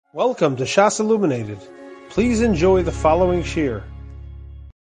Welcome to Shas Illuminated. Please enjoy the following shir.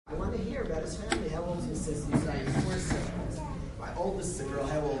 I want to hear about his family. How old is his sister? He's got 4 siblings. My oldest is a girl.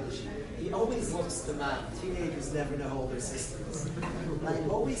 How old is she? He always looks to mom. Teenagers never know how old their sister is. And I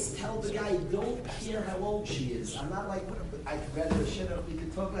always tell the guy, don't care how old she is. I'm not like, I read her shit up. We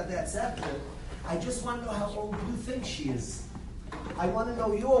can talk about that separate. I just want to know how old you think she is. I want to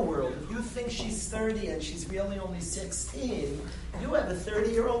know your world. If you think she's 30 and she's really only 16, you have a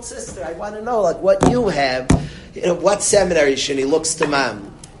 30-year-old sister. I want to know, like, what you have. You know, what seminary should he looks to mom?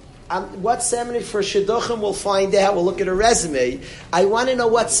 What seminary for Shidduchim we'll find out. We'll look at her resume. I want to know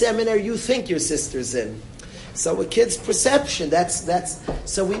what seminary you think your sister's in. So a kid's perception, that's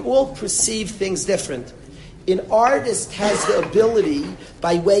so we all perceive things different. An artist has the ability,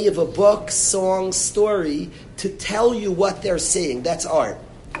 by way of a book, song, story, to tell you what they're seeing. That's art.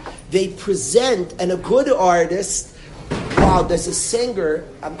 They present, and a good artist, wow, there's a singer,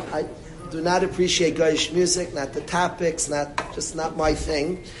 I do not appreciate Kalish music, not the topics, not my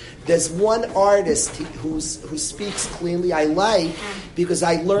thing. There's one artist who speaks cleanly, I like, because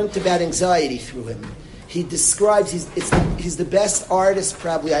I learned about anxiety through him. He describes, he's the best artist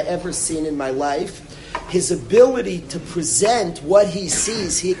probably I ever seen in my life. His ability to present what he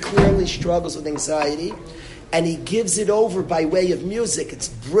sees, he clearly struggles with anxiety, and he gives it over by way of music. It's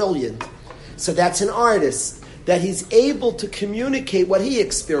brilliant. So that's an artist, that he's able to communicate what he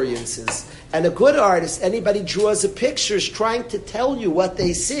experiences. And a good artist, anybody draws a picture, is trying to tell you what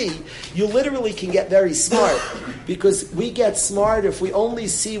they see. You literally can get very smart, because we get smart if we only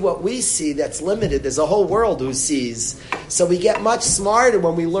see what we see. That's limited. There's a whole world who sees. So we get much smarter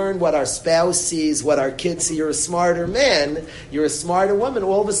when we learn what our spouse sees, what our kids see. You're a smarter man, you're a smarter woman.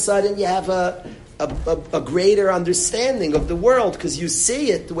 All of a sudden you have a greater understanding of the world, because you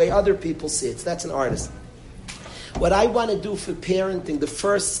see it the way other people see it. So that's an artist. What I want to do for parenting, the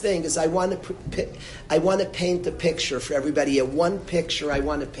first thing is I want to paint a picture for everybody. One picture I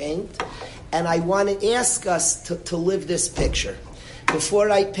want to paint, and I want to ask us to live this picture.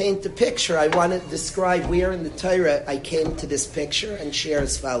 Before I paint the picture, I want to describe where in the Torah I came to this picture and share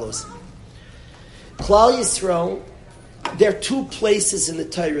as follows. Klal Yisrael, there are 2 places in the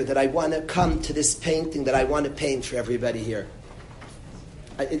Torah that I want to come to this painting that I want to paint for everybody here.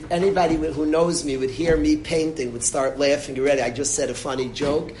 Anybody who knows me would hear me painting would start laughing already. I just said a funny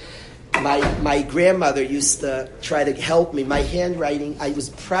joke. My grandmother used to try to help me. My handwriting, I was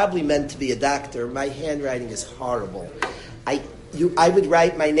probably meant to be a doctor. My handwriting is horrible. I would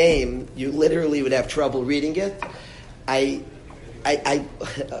write my name. You literally would have trouble reading it. A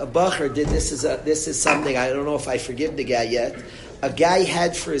bacher did this is something, I don't know if I forgive the guy yet. A guy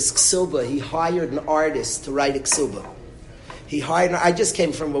had for his ksuba, he hired an artist to write a ksuba. I just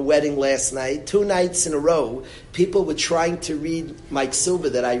came from a wedding last night. 2 nights in a row, people were trying to read my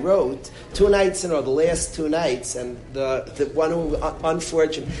ksuba that I wrote. 2 nights in a row, the last 2 nights, and the one who,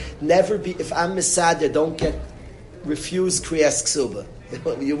 unfortunate, if I'm Mesader, don't get refused kriyas ksuba.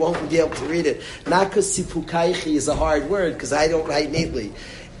 You won't be able to read it. Not because sipukaichi is a hard word, because I don't write neatly.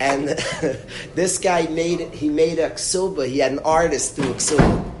 And this guy made a ksuba. He had an artist do a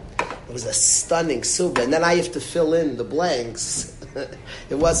ksuba. It was a stunning ksuba, and then I have to fill in the blanks.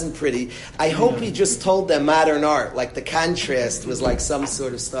 It wasn't pretty. I hope he just told them modern art, like the contrast was like some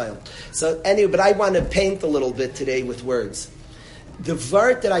sort of style. So anyway, but I want to paint a little bit today with words. The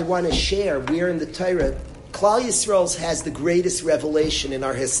vart that I want to share, we're in the Torah, Klal Yisrael has the greatest revelation in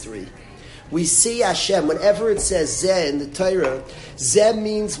our history. We see Hashem, whenever it says Zeh in the Torah, Zeh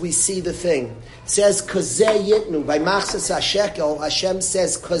means we see the thing. It says Kozeh Yitnu, by Machzas HaShekel, Hashem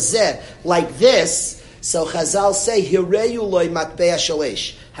says Kozeh, like this. So Chazal say, Hireyu loy matbea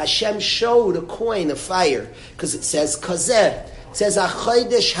shalesh. Hashem showed a coin of fire, because it says Kozeh. It says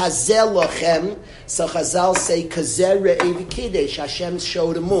Achodesh Hazel Lochem. So Chazal say Kozeh Re'evi Kidesh. Hashem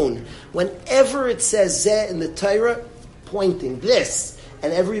showed a moon. Whenever it says Zeh in the Torah, pointing this,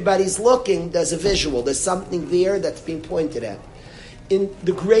 and everybody's looking, there's a visual. There's something there that's being pointed at. In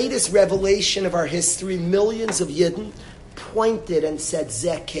the greatest revelation of our history, millions of Yidden pointed and said,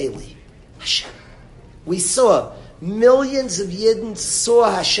 Zeh Keli, Hashem. We saw, millions of Yidden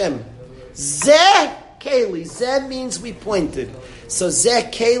saw Hashem. Zeh Keli. Zeh means we pointed. So Zeh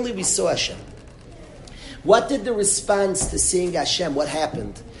Keli, we saw Hashem. What did the response to seeing Hashem, what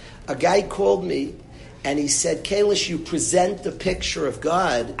happened? A guy called me, and he said, Kalish, you present the picture of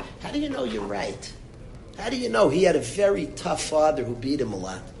God. How do you know you're right? How do you know? He had a very tough father who beat him a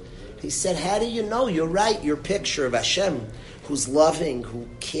lot. He said, how do you know you're right? Your picture of Hashem, who's loving, who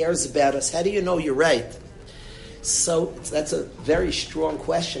cares about us. How do you know you're right? So that's a very strong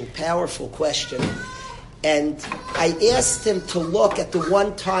question, powerful question. And I asked him to look at the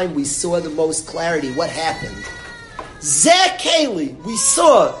one time we saw the most clarity. What happened? Zeh Keli, we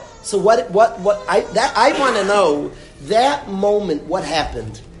saw. So I want to know that moment. What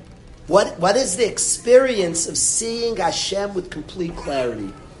happened? What is the experience of seeing Hashem with complete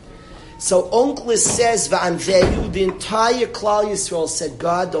clarity? So Onkelos says, V'anveyu, the entire Klal Yisrael said,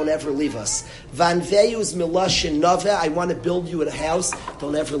 God, don't ever leave us. V'anveyu is Miloshin Nove, I want to build you a house,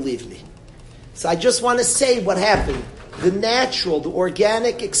 don't ever leave me. So I just want to say what happened. The natural, the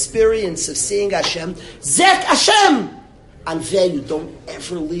organic experience of seeing Hashem, Zek Hashem! Anveyu, don't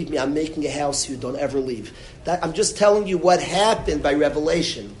ever leave me, I'm making a house for you, don't ever leave. I'm just telling you what happened by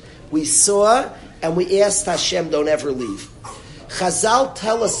revelation. We saw and we asked Hashem, don't ever leave. Chazal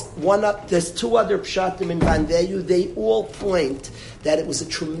tell us there's two other pshatim in Vanveyu. They all point that it was a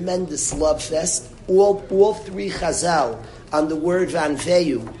tremendous love fest. All three Chazal on the word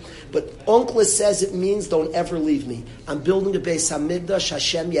Vanveyu. But Onkelos says it means don't ever leave me. I'm building a Beis Hamikdash.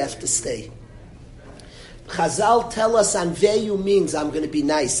 Hashem, you have to stay. Chazal tell us Anveyu means I'm going to be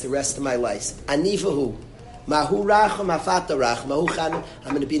nice the rest of my life. Anivahu. Mahu racham afata racham. Mahu chan.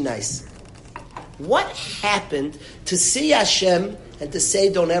 I'm going to be nice. What happened to see Hashem and to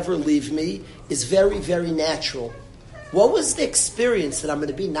say don't ever leave me is very, very natural. What was the experience that I'm going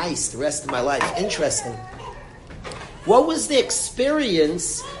to be nice the rest of my life? Interesting. What was the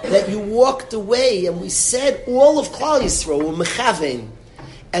experience that you walked away and we said all of Klal Yisrael were mechavein,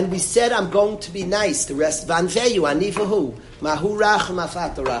 and we said I'm going to be nice the rest of Anveyu, Anivahu, Mahu Racham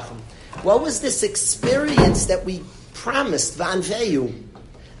Afata Racham. What was this experience that we promised, Vanveyu?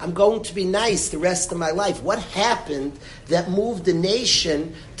 I'm going to be nice the rest of my life. What happened that moved the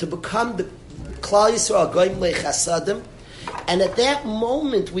nation to become the Klal Yisrael Goyim Lechasadim? And at that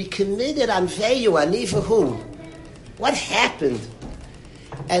moment, we committed Anveyu, Anivahu. What happened?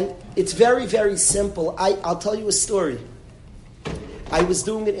 And it's very, very simple. I'll tell you a story. I was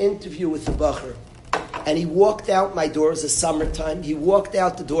doing an interview with the Bacher, and he walked out my door. It was the summertime. He walked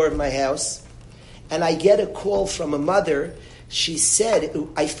out the door of my house, and I get a call from a mother. She said,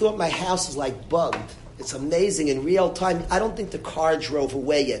 I thought my house was like bugged. It's amazing in real time. I don't think the car drove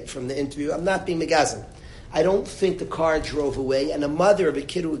away yet from the interview. I'm not being megazin. I don't think the car drove away. And a mother of a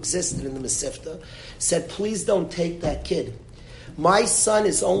kid who existed in the Masifta said, please don't take that kid. My son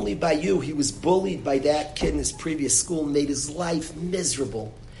is only by you. He was bullied by that kid in his previous school, made his life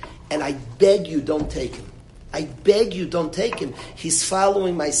miserable. And I beg you, don't take him. I beg you, don't take him. He's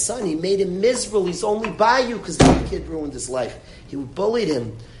following my son. He made him miserable. He's only by you because that kid ruined his life. He bullied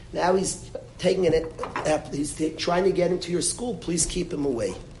him. Now he's taking it. He's trying to get into your school. Please keep him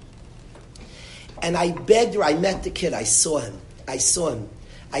away. And I begged her. I met the kid. I saw him. I saw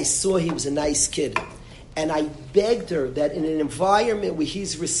he was a nice kid. And I begged her that in an environment where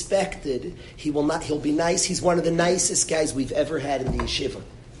he's respected, he'll be nice. He's one of the nicest guys we've ever had in the yeshiva.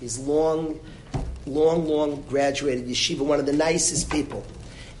 He's long graduated yeshiva, one of the nicest people.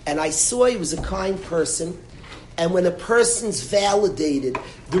 And I saw he was a kind person. And when a person's validated,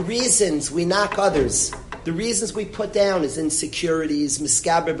 the reasons we knock others, the reasons we put down is insecurities,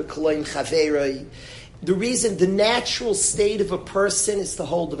 miskaber b'koloin chaveroi. The natural state of a person is the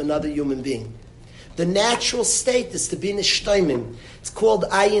hold of another human being. The natural state is to be nishtoimin. It's called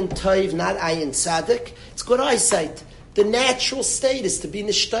ayin toiv, not ayin tzaddik. It's good eyesight. The natural state is to be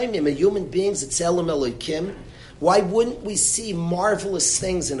nishtoimim, a human beings, it's elam elokim. Why wouldn't we see marvelous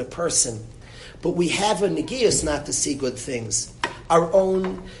things in a person? But we have a negius not to see good things. Our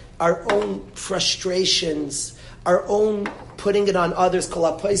own frustrations, our own putting it on others,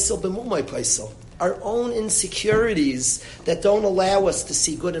 our own insecurities that don't allow us to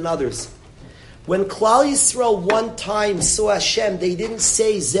see good in others. When Klal Yisrael one time saw Hashem, they didn't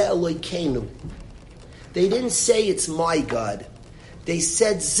say Ze Elokeinu. They didn't say it's my God. They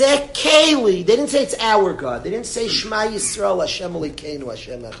said Zeh Keli. They didn't say it's our God. They didn't say Shema Yisrael Hashem Elokeinu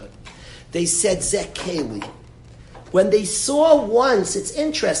Hashem Echad. They said Zeh Keli. When they saw once, it's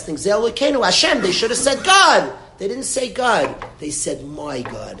interesting, Zeh Elokeinu Hashem, they should have said God. They didn't say God. They said my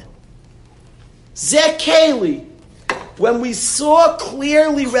God. Zeh Keli. When we saw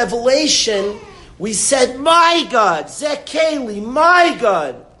clearly revelation, we said my God. Zeh Keli, my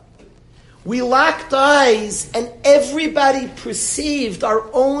God. We locked eyes and everybody perceived our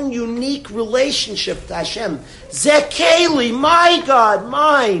own unique relationship to Hashem. Zeh Keli, my God,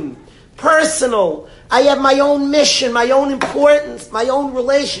 mine, personal. I have my own mission, my own importance, my own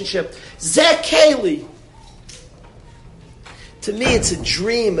relationship. Zeh Keli. To me, it's a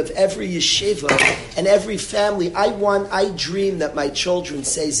dream of every yeshiva and every family. I dream that my children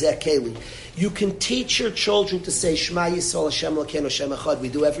say Zeh Keli. You can teach your children to say Shema Yisrael Hashem Elokeinu Hashem Echad. We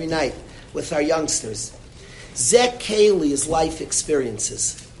do every night with our youngsters. Zeh Keli is life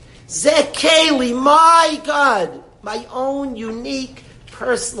experiences. Zeh Keli, my God, my own unique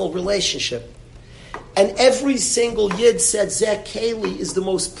personal relationship. And every single Yid said Zeh Keli is the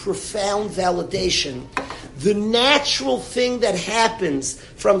most profound validation. The natural thing that happens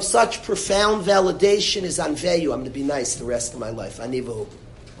from such profound validation is Anveyu. I'm going to be nice the rest of my life. Anivu.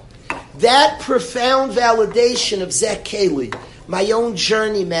 That profound validation of Zeh Keli, my own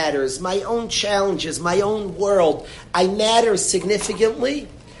journey matters, my own challenges, my own world, I matter significantly.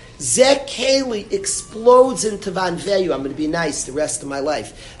 Zeh Keli explodes into Vanveyu. I'm going to be nice the rest of my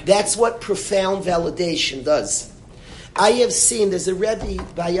life. That's what profound validation does. I have seen, there's a Rebbe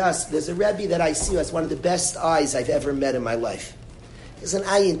by us, there's a Rebbe that I see who has one of the best eyes I've ever met in my life. He's an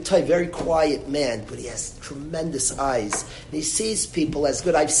ayin toy, very quiet man, but he has tremendous eyes. And he sees people as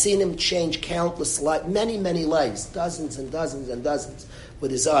good. I've seen him change countless lives, many, many lives, dozens and dozens and dozens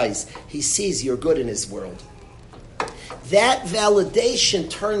with his eyes. He sees you're good in his world. That validation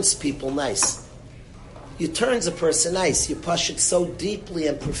turns people nice. It turns a person nice. You push it so deeply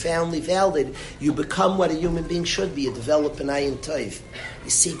and profoundly validated. You become what a human being should be. You develop an ayin toiv. You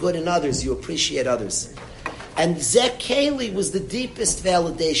see good in others. You appreciate others. And Zeh Keli was the deepest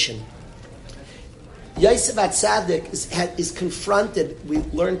validation. Yosef HaTzadik is confronted. We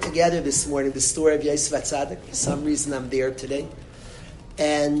learned together this morning the story of Yosef HaTzadik. For some reason I'm there today.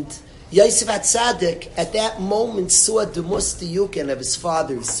 And Yosef HaTzadik at that moment saw the mustiyukin of his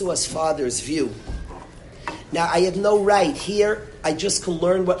father, saw his father's view. Now I have no right here. I just can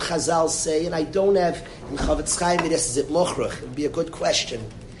learn what Chazal say, and I don't have in Chavetz Chaim is it mochrach. It'd be a good question.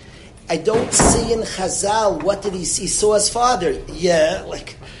 I don't see in Chazal what did he see. He saw his father. Yeah,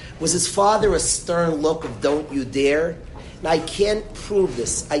 was his father a stern look of "Don't you dare"? And I can't prove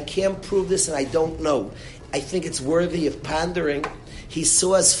this. And I don't know. I think it's worthy of pondering. He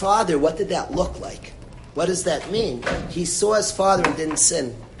saw his father. What did that look like? What does that mean? He saw his father and didn't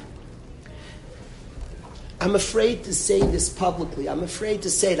sin. I'm afraid to say this publicly. I'm afraid to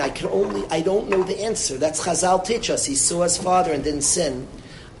say it. I don't know the answer. That's Chazal teach us. He saw his father and didn't sin.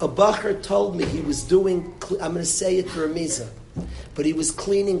 A bacher told me he was doing, I'm going to say it to Ramiza, but he was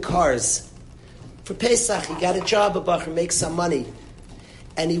cleaning cars. For Pesach, he got a job, a bacher, make some money.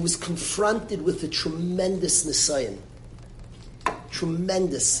 And he was confronted with a tremendous nisayon.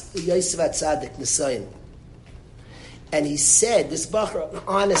 Tremendous. Yosef HaTzadik nisayon. And he said, this bacher, an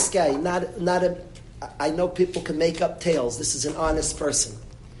honest guy, not a, I know people can make up tales. This is an honest person.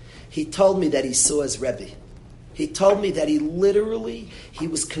 He told me that he saw his Rebbe. He told me that he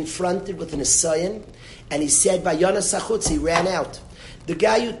was confronted with an nisayon, and he said, Vayonas Achutz, he ran out. The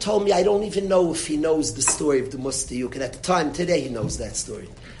guy who told me, I don't even know if he knows the story of the Mustiyuk, and at the time, today he knows that story.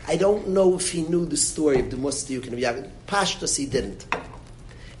 I don't know if he knew the story of the Mustiyuk and of Yavin. Pashtus, he didn't.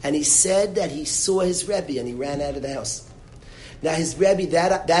 And he said that he saw his Rebbe, and he ran out of the house. Now his Rebbe,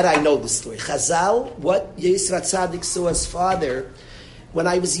 that I know the story. Chazal, what Yosef HaTzadik saw his father, when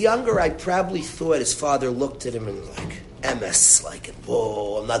I was younger, I probably thought his father looked at him and MS,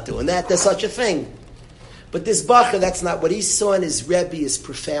 whoa, I'm not doing that. There's such a thing. But this bacher, that's not what he saw in his Rebbe is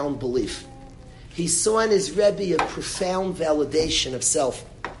profound belief. He saw in his Rebbe a profound validation of self.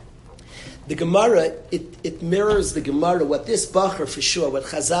 The Gemara, it mirrors the Gemara, what this bacher for sure, what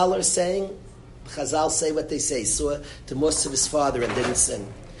Chazal are saying, Chazal say what they say. He saw the most of his father and didn't sin.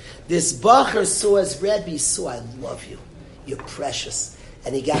 This bacher saw his Rebbe, saw, I love you. You're precious.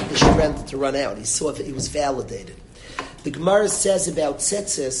 And he got the strength to run out. He saw that he was validated. The Gemara says about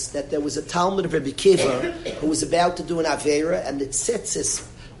tzitzis that there was a Talmud of Rabbi Kiva who was about to do an Aveira, and the tzitzis,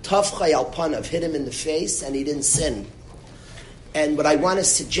 tafchay al panav, hit him in the face, and he didn't sin. And what I want to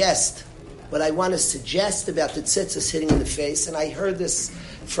suggest about the tzitzis hitting in the face, and I heard this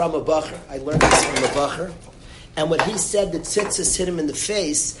from a bacher. I learned this from a bacher. And what he said, the tzitzis hit him in the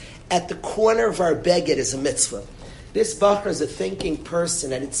face, at the corner of our beged is a mitzvah. This bacher is a thinking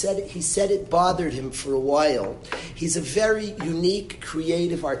person, and he said it bothered him for a while. He's a very unique,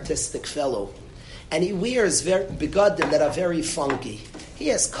 creative, artistic fellow. And he wears begadim that are very funky. He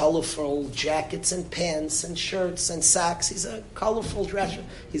has colorful jackets and pants and shirts and socks. He's a colorful dresser.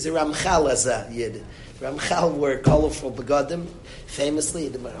 He's a Ramchal as a Yid. Ramchal wore colorful begadim. Famously,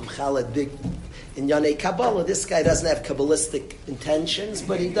 the Ramchal had big... In Yonei Kabbalah, this guy doesn't have Kabbalistic intentions,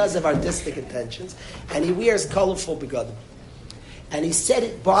 but he does have artistic intentions, and he wears colorful begadim. And he said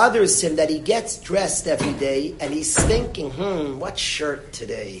it bothers him that he gets dressed every day, and he's thinking, what shirt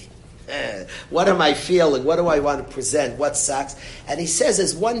today? What am I feeling? What do I want to present? What socks? And he says,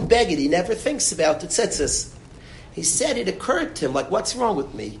 as one beggar, he never thinks about the tzitzis. He said it occurred to him, what's wrong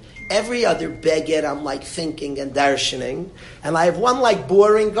with me? every other beged I'm like thinking and darshaning, and I have one like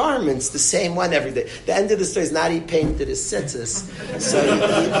boring garments, the same one every day. The end of the story is not he painted his tzitzis. So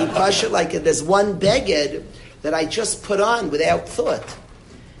he pasha like there's one beged that I just put on without thought.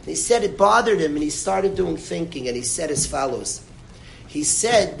 And he said it bothered him, and he started doing thinking, and he said as follows. He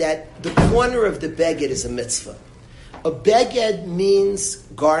said that the corner of the beged is a mitzvah. A beged means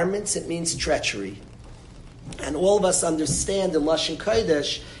garments, it means treachery. And all of us understand in Lashon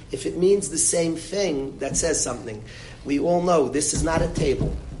Kodesh, if it means the same thing, that says something. We all know this is not a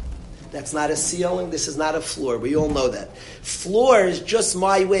table. That's not a ceiling. This is not a floor. We all know that. Floor is just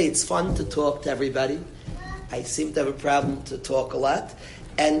my way. It's fun to talk to everybody. I seem to have a problem to talk a lot.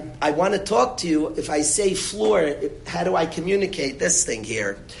 And I want to talk to you. If I say floor, how do I communicate this thing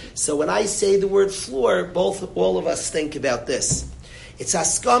here? So when I say the word floor, all of us think about this. It's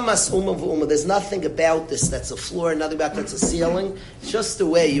askamas umma v'umma. There's nothing about this that's a floor, nothing about that's a ceiling. It's just the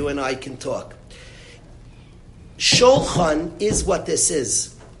way you and I can talk. Shulchan is what this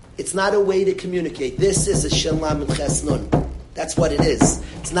is. It's not a way to communicate. This is a shin lam and ches nun. That's what it is.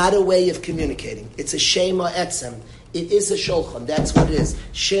 It's not a way of communicating. It's a shema etzem. It is a shulchan. That's what it is.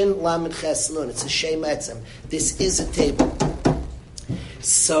 Shin lam and ches nun. It's a shema etzem. This is a table.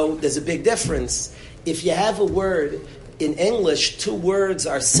 So there's a big difference. If you have a word in English, two words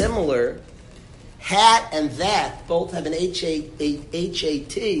are similar. Hat and that both have an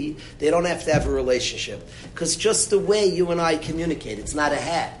H-A-T. They don't have to have a relationship. Because just the way you and I communicate, it's not a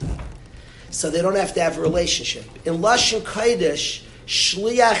hat. So they don't have to have a relationship. In Lashon Kodesh,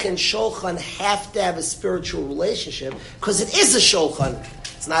 Shliach and Shulchan have to have a spiritual relationship because it is a Shulchan.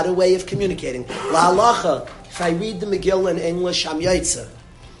 It's not a way of communicating. La halacha, if I read the Megillah in English, I'm Yaitza.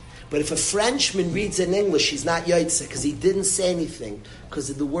 But if a Frenchman reads in English, he's not Yaitza because he didn't say anything,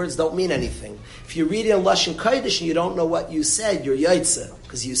 because the words don't mean anything. If you read it in Lashon Kodesh and you don't know what you said, you're Yaitza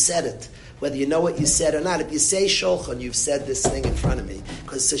because you said it. Whether you know what you said or not. If you say Shulchan, you've said this thing in front of me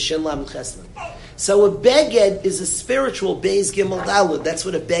because it's a Shin Lam Chesna. So a beged is a spiritual Beis Gimel Daled. That's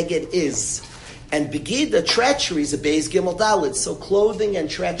what a beged is. And begida, treachery, is a Beis Gimel Daled. So clothing and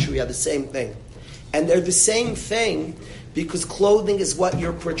treachery are the same thing. And they're the same thing because clothing is what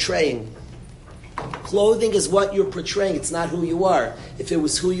you're portraying. Clothing is what you're portraying. It's not who you are. If it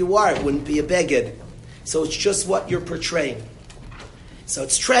was who you are, it wouldn't be a beged. So it's just what you're portraying. So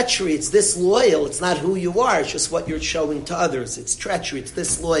it's treachery. It's disloyal. It's not who you are. It's just what you're showing to others. It's treachery. It's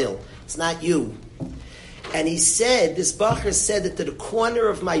disloyal. It's not you. And he said, this Bacher said that to the corner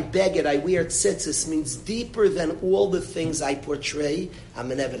of my beged I wear tzitzis means deeper than all the things I portray.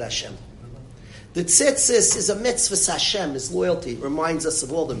 I'm an Eved Hashem. The tzitzis is a mitzvah Hashem, is loyalty. It reminds us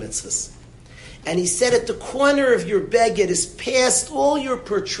of all the mitzvahs. And he said at the corner of your beged is past all your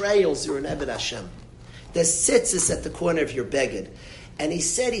portrayals. You're an Eved Hashem. There's tzitzis at the corner of your beged. And he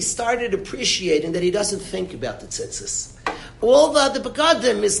said he started appreciating that he doesn't think about the tzitzis. All the other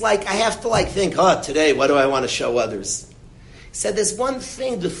begadim is like, I have to think, today, what do I want to show others? He said, there's one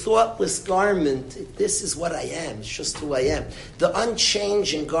thing, the thoughtless garment, this is what I am, it's just who I am. The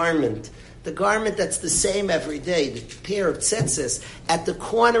unchanging garment, the garment that's the same every day, the pair of tzitzis, at the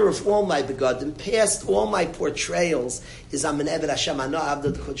corner of all my begadim, past all my portrayals, is I'm an Eved Hashem, Ano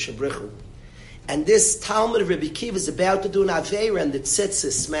Avdad Chod Shabrichu. And this Talmud of Rabbi Kiva is about to do an Aveira, and the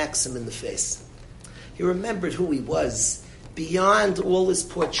tzitzis smacks him in the face. He remembered who he was, beyond all his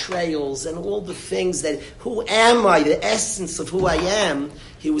portrayals and all the things that, who am I, the essence of who I am,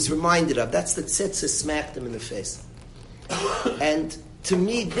 he was reminded of. That's the tzitzis smacked him in the face. And to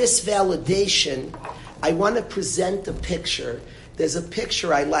me, this validation, I want to present a picture. There's a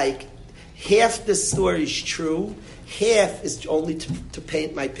picture I like. Half the story is true, half is only to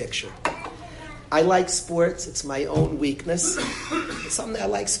paint my picture. I like sports. It's my own weakness. It's something I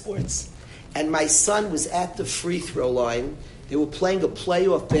like sports. And my son was at the free throw line. They were playing a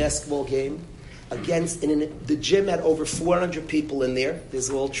playoff basketball game the gym had over 400 people in there. This is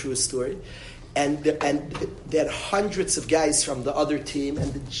all true story. And they had hundreds of guys from the other team,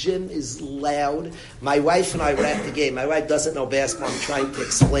 and the gym is loud. My wife and I were at the game. My wife doesn't know basketball. I'm trying to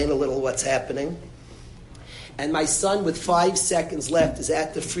explain a little what's happening. And my son, with 5 seconds left, is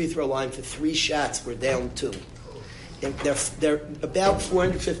at the free throw line for 3 shots. We're down 2. And there are about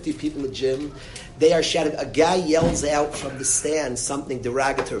 450 people in the gym. They are shouting. A guy yells out from the stand something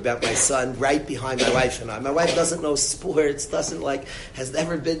derogatory about my son right behind my wife and I. My wife doesn't know sports, has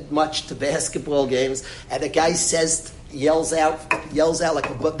never been much to basketball games. And the guy says yells out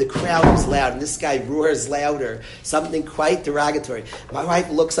like the crowd was loud, and this guy roars louder, something quite derogatory. My wife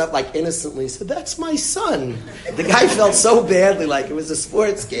looks up like innocently and said, "That's my son." The guy felt so badly, like it was a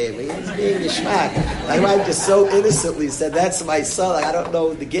sports game. He was being a schmuck. My wife just so innocently said, "That's my son." Like, I don't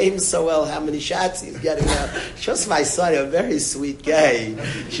know the game so well, how many shots he's getting now. Just my son, a very sweet guy.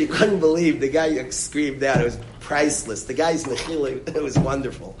 She couldn't believe the guy screamed out. It was priceless. The guy's mechila, it was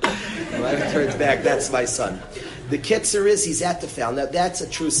wonderful. My wife turns back, "That's my son." The kitzer is he's at the foul. Now that's a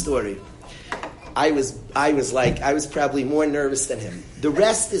true story. I was probably more nervous than him. The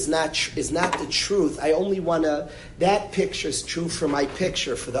rest is not the truth. I only want to. That picture is true for my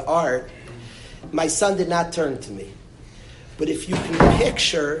picture for the art. My son did not turn to me, but if you can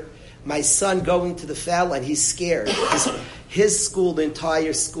picture my son going to the foul line, he's scared. His school, the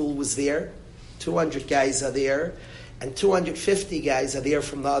entire school was there. 200 guys are there, and 250 guys are there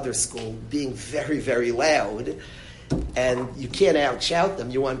from the other school, being very, very loud. And you can't outshout them.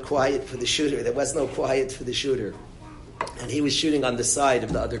 You want quiet for the shooter. There was no quiet for the shooter. And he was shooting on the side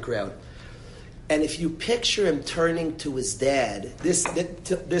of the other crowd. And if you picture him turning to his dad, this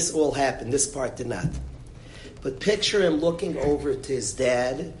all happened. This part did not. But picture him looking over to his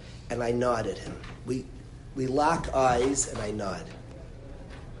dad, and I nod at him. We lock eyes, and I nod.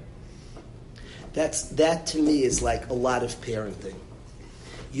 That to me is like a lot of parenting.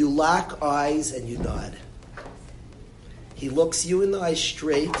 You lock eyes and you nod. He looks you in the eye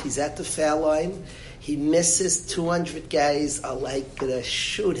straight. He's at the foul line. He misses. 200 guys are like going to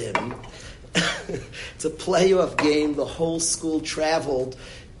shoot him. It's a playoff game. The whole school traveled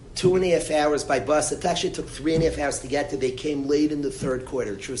 2.5 hours by bus. It actually took 3.5 hours to get there. They came late in the third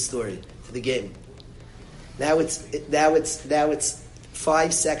quarter. True story to the game. Now it's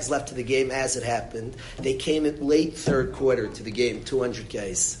 5 seconds left to the game as it happened. They came in late third quarter to the game. 200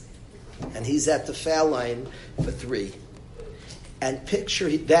 guys, and he's at the foul line for 3. And picture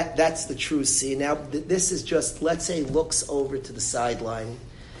that's the true scene. Now, this is just, let's say, looks over to the sideline,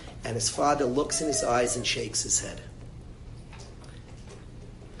 and his father looks in his eyes and shakes his head.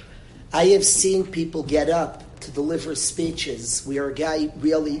 I have seen people get up to deliver speeches where a guy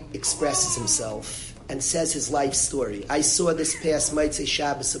really expresses himself and says his life story. I saw this past Motzei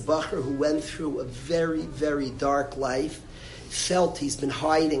Shabbos a bacher who went through a very, very dark life, felt he's been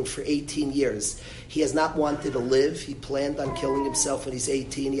hiding for 18 years. He has not wanted to live. He planned on killing himself when he's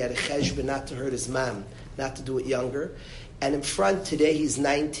 18. He had a cheshbon not to hurt his mom, not to do it younger. And in front today, he's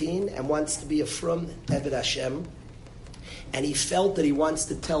 19 and wants to be a frum Eved Hashem. And he felt that he wants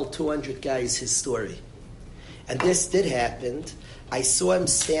to tell 200 guys his story. And this did happen. I saw him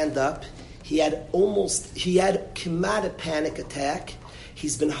stand up. He had a panic attack.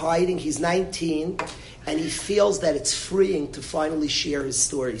 He's been hiding. He's 19. And he feels that it's freeing to finally share his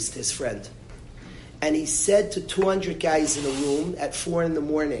stories to his friend. And he said to 200 guys in a room at 4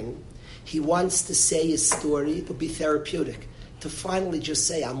 a.m, he wants to say his story. It would be therapeutic to finally just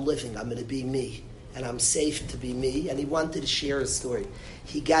say, I'm living, I'm going to be me, and I'm safe to be me. And he wanted to share his story.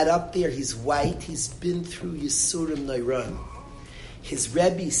 He got up there, he's white, he's been through Yisurim Nairan. His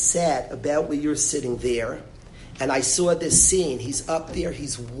Rebbe sat about where you're sitting there, and I saw this scene. He's up there,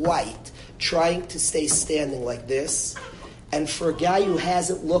 he's white, trying to stay standing like this. And for a guy who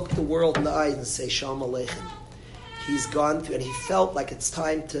hasn't looked the world in the eyes and say, Shalom Aleichem, he's gone through, and he felt like it's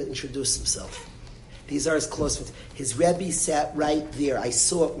time to introduce himself. These are his close friends. His Rebbe sat right there. I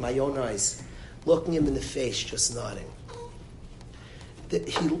saw it with my own eyes, looking him in the face, just nodding.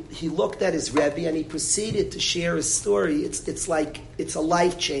 He looked at his Rebbe and he proceeded to share his story. It's a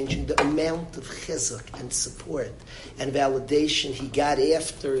life-changing. The amount of chizuk and support and validation he got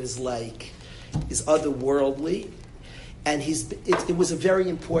after is otherworldly. And it was a very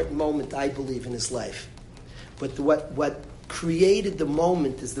important moment, I believe, in his life. But what created the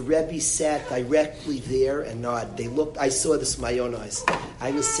moment is the Rebbe sat directly there and nodded. They looked. I saw this with my own eyes.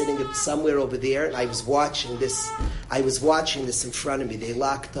 I was sitting somewhere over there, and I was watching this. I was watching this in front of me. They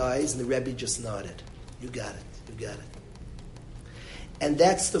locked eyes, and the Rebbe just nodded. You got it. You got it. And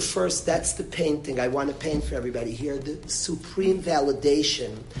that's the painting I want to paint for everybody here, the supreme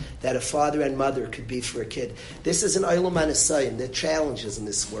validation that a father and mother could be for a kid. This is an olam anasayim. There are challenges in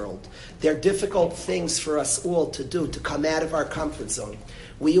this world. There are difficult things for us all to do, to come out of our comfort zone.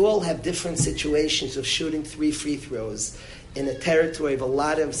 We all have different situations of shooting 3 free throws in a territory of a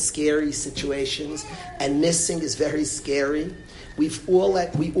lot of scary situations, and missing is very scary. We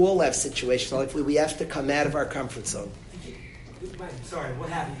all have situations like where we have to come out of our comfort zone. Sorry, what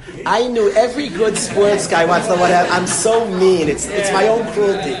happened? I knew every good sports guy wants to know what happened. I'm so mean. It's my own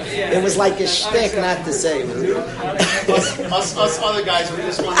cruelty. It was like a shtick not to say. Us other guys, we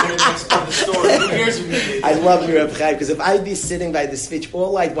just want to hear the next part of the story. Who cares if you made it? I love you, Rabbi Chaim, because if I'd be sitting by the speech,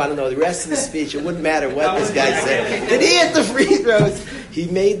 all I'd want to know, the rest of the speech, it wouldn't matter what this guy said. Did he hit the free throws? He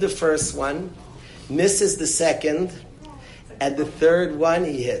made the first one, misses the second, and the third one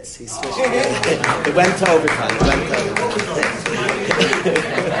he hits. He switched. It went to overtime.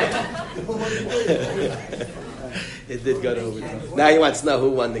 It did go to overtime. Now he wants to know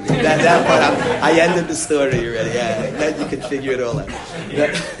who won the game. That part, I ended the story already. Yeah, then you can figure it all out.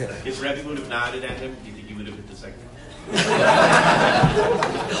 If Rabbi would have nodded at him, do you think he would have hit the second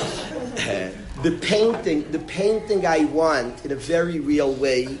one? The painting I want in a very real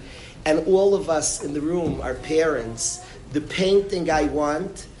way, and all of us in the room are parents. The painting I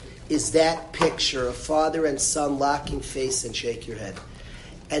want is that picture of father and son locking face and shake your head.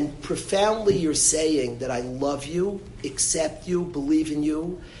 And profoundly you're saying that I love you, accept you, believe in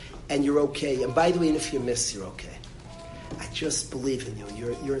you, and you're okay. And by the way, and if you miss, you're okay. I just believe in you.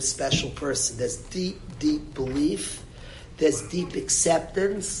 You're a special person. There's deep, deep belief. There's deep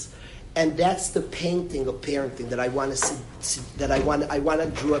acceptance. And that's the painting of parenting that I want to see, that I want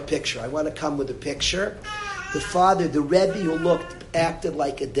to draw a picture. I want to come with a picture. The father, the Rebbe who acted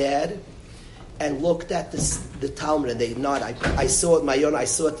like a dad, and looked at the Talmud, and they nod. I saw it my own. I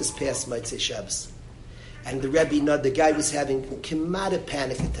saw it this past Motzei Shabbos, and the Rebbe nod. The guy was having a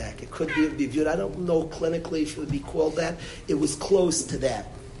panic attack. It could be viewed. I don't know clinically if it would be called that. It was close to that,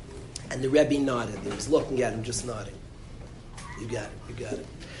 and the Rebbe nodded. He was looking at him, just nodding. You got it.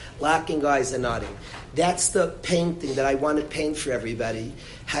 Locking eyes and nodding. That's the painting that I want to paint for everybody.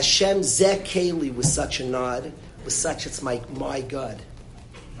 Hashem Zeh Keli was such a nod. It's my God.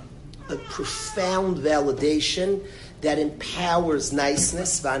 A profound validation that empowers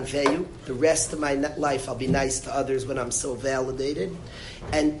niceness, vanveyu. The rest of my life I'll be nice to others when I'm so validated.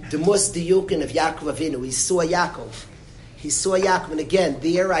 And the mus diyukin of Yaakov Avinu, he saw Yaakov, and again,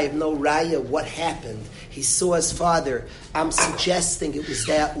 there I have no raya what happened. He saw his father. I'm suggesting it was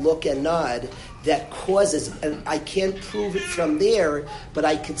that look and nod that causes, and I can't prove it from there, but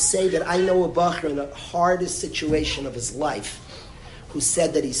I could say that I know a bacher in the hardest situation of his life who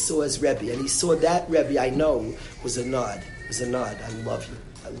said that he saw his Rebbe, and he saw that Rebbe I know was a nod. I love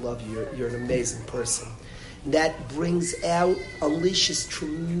you. You're an amazing person. And that brings out, unleashes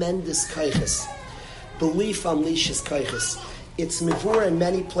tremendous kaiches. Belief unleashes kaiches. It's mivur in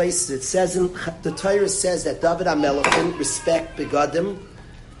many places. It says the Torah says that David HaMelech didn't respect begadim,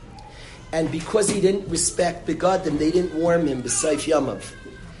 and because he didn't respect begadim, they didn't warm him b'seif yamav.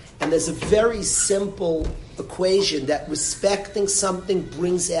 And there's a very simple equation that respecting something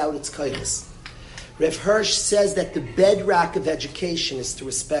brings out its kaiches. Rev Hirsch says that the bedrock of education is to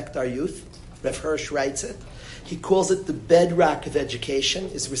respect our youth. Rev Hirsch writes it. He calls it the bedrock of education,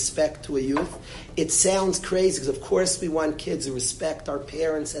 is respect to a youth. It sounds crazy because, of course, we want kids to respect our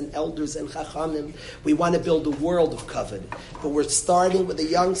parents and elders and chachamim. We want to build a world of kavod. But we're starting with a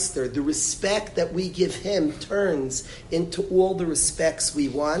youngster. The respect that we give him turns into all the respects we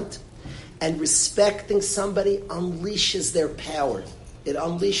want. And respecting somebody unleashes their power. It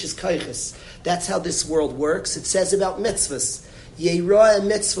unleashes kaiches. That's how this world works. It says about mitzvahs. Yeirah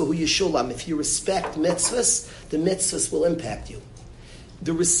mitzvah hu yishulam. If you respect mitzvahs, the mitzvahs will impact you.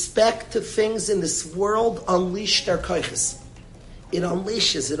 The respect to things in this world unleash their kaiches. It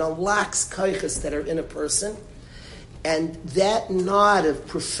unlocks kaiches that are in a person. And that nod of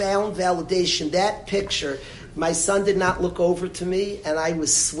profound validation, that picture, my son did not look over to me, and I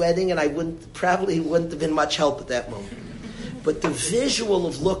was sweating, and I probably wouldn't have been much help at that moment. But the visual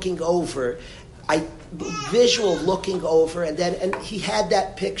of looking over, and he had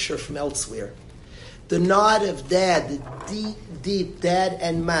that picture from elsewhere. The nod of dad, the deep dad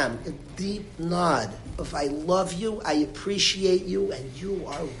and mom, a deep nod of I love you, I appreciate you, and you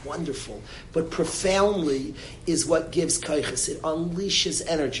are wonderful. But profoundly is what gives kaiches. It unleashes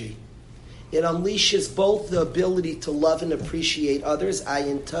energy. It unleashes both the ability to love and appreciate others,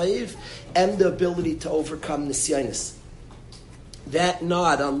 ayin taiv, and the ability to overcome nisyanis. That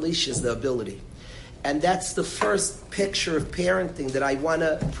nod unleashes the ability. And that's the first picture of parenting that I want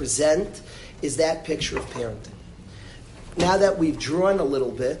to present, is that picture of parenting. Now that we've drawn a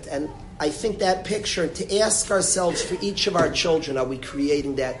little bit, and I think that picture, to ask ourselves for each of our children, are we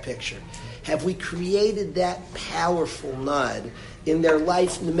creating that picture? Have we created that powerful nod in their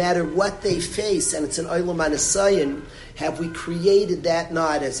life, no matter what they face, and it's an olam anasayin, have we created that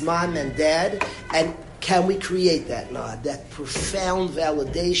nod as mom and dad, and can we create that nod, that profound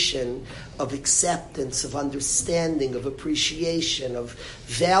validation of acceptance, of understanding, of appreciation, of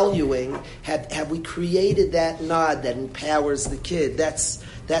valuing? Have we created that nod that empowers the kid? That's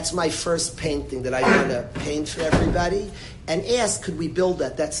That's my first painting that I want to paint for everybody. And ask, could we build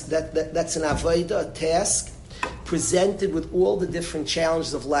that? That's an avodah, a task, presented with all the different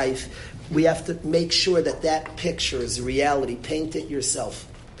challenges of life. We have to make sure that picture is a reality. Paint it yourself.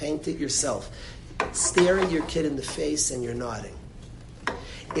 Paint it yourself. Staring your kid in the face and you're nodding.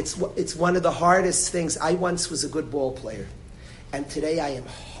 It's one of the hardest things. I once was a good ball player, and today I am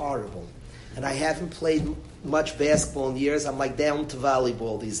horrible. And I haven't played much basketball in years. I'm like down to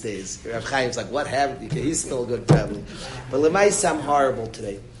volleyball these days. Rav Chaim's like, what happened? He's still good probably. But Lemaisa, I'm horrible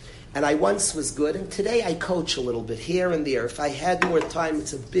today. And I once was good, and today I coach a little bit here and there. If I had more time,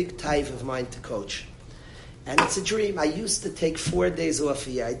 it's a big type of mine to coach. And it's a dream. I used to take 4 days off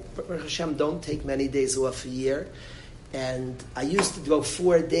a year. I, Baruch Hashem, don't take many days off a year. And I used to go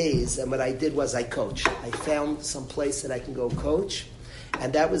 4 days, and what I did was I coached. I found some place that I can go coach,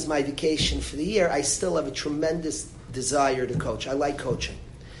 and that was my vacation for the year. I still have a tremendous desire to coach. I like coaching.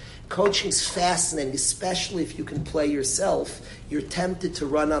 Coaching's fascinating, especially if you can play yourself. You're tempted to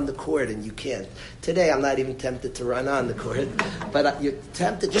run on the court, and you can't. Today, I'm not even tempted to run on the court, but you're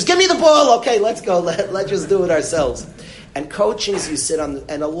tempted. Just give me the ball. Okay, let's go. Let's just do it ourselves. And coaching is you sit on,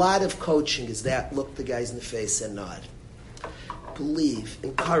 and a lot of coaching is that, look the guys in the face and nod. Believe,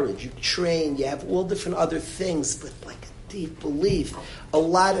 encourage, you train, you have all different other things, but like a deep belief. A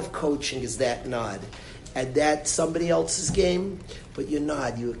lot of coaching is that nod. And that's somebody else's game, but you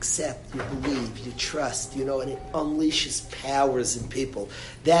nod, you accept, you believe, you trust, and it unleashes powers in people.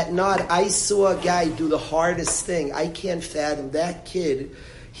 That nod, I saw a guy do the hardest thing. I can't fathom. That kid,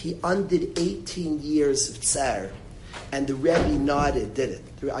 he undid 18 years of tsar. And the Rebbe nodded, did it.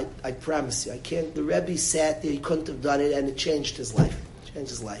 I promise you, I can't. The Rebbe sat there, he couldn't have done it, and it changed his life.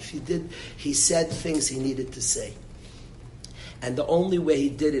 He said things he needed to say. And the only way he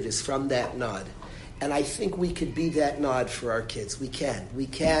did it is from that nod. And I think we could be that nod for our kids. We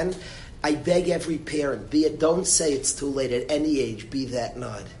can. I beg every parent, don't say it's too late at any age, be that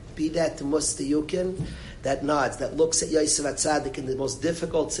nod. Be that to Mustayukin, that nods, that looks at Yosef Atzadik in the most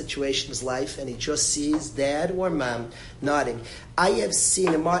difficult situation of his life, and he just sees dad or mom nodding. I have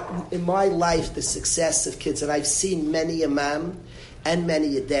seen in my life the success of kids, and I've seen many a mom and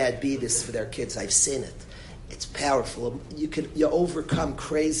many a dad be this for their kids. I've seen it. It's powerful. You overcome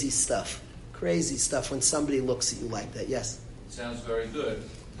crazy stuff when somebody looks at you like that. Yes? It sounds very good.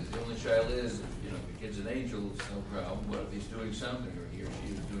 The only child is, if the kid's an angel, it's no problem. What if he's doing something, or he or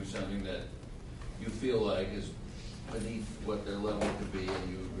she is doing something that you feel like is beneath what their level could be, and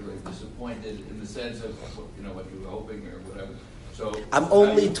you're really disappointed in the sense of what you were hoping or whatever. So I'm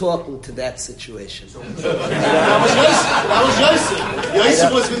only talking to that situation. That was Yosef.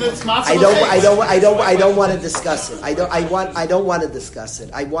 Yosef was going to not. I don't want to discuss it. I don't want to discuss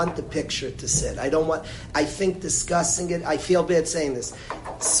it. I want the picture to sit. I think discussing it. I feel bad saying this.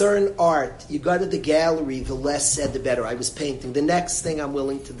 Certain art, you go to the gallery. The less said, the better. I was painting. The next thing I'm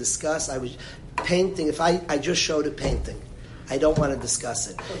willing to discuss, I was painting. If I just showed a painting, I don't want to discuss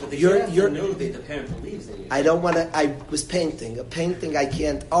it. But you're know that the parent believes in you. I don't want to. I was painting. A painting, I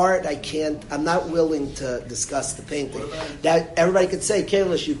can't. Art, I can't. I'm not willing to discuss the painting. That everybody could say,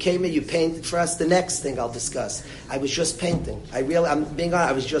 Kalish, you came in, you painted for us. The next thing I'll discuss. I was just painting. I'm being honest.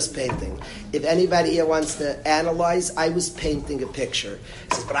 I was just painting. If anybody here wants to analyze, I was painting a picture.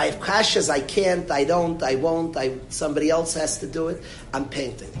 He says, but I have kashas. I can't. I don't. I won't. Somebody else has to do it. I'm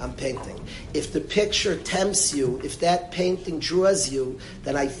painting. If the picture tempts you, if that painting draws you,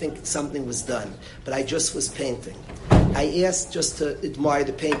 then I think something was done. But I just was painting. I asked just to admire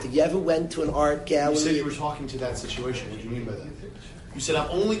the painting. You ever went to an art gallery? You said you were talking to that situation. What do you mean by that? You said, I'm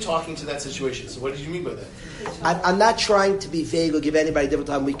only talking to that situation. So what did you mean by that? I'm not trying to be vague or give anybody a different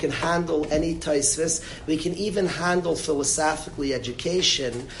time. We can handle any taisvis. We can even handle philosophically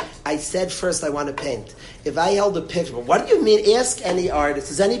education. I said first I want to paint. If I held a picture, what do you mean? Ask any artist.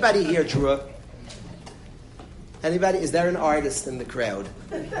 Does anybody here draw? Anybody? Is there an artist in the crowd?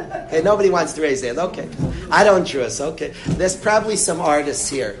 Okay, nobody wants to raise their hand. Okay. I don't draw, so okay. There's probably some artists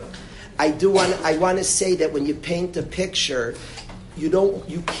here. I want to say that when you paint a picture,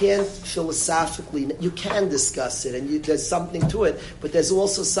 you can't philosophically, you can discuss it, and there's something to it, but there's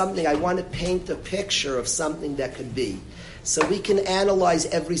also something, I want to paint a picture of something that could be. So we can analyze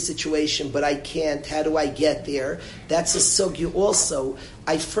every situation, but I can't. How do I get there? That's a sugya also.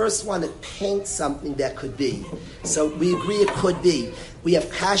 I first want to paint something that could be. So we agree it could be. We have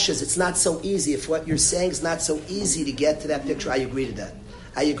kashas. It's not so easy. If what you're saying is not so easy to get to that picture, I agree to that.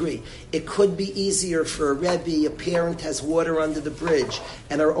 I agree. It could be easier for a Rebbe, a parent has water under the bridge,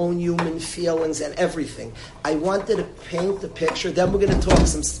 and our own human feelings and everything. I wanted to paint the picture. Then we're going to talk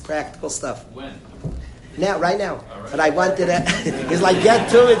some practical stuff. When? Now, right now. But I wanted to... He's like, get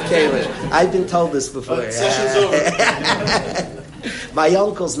to it, Kalish. I've been told this before. Session's over. My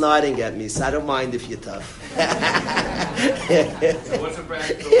uncle's nodding at me, so I don't mind if you're tough. So what's a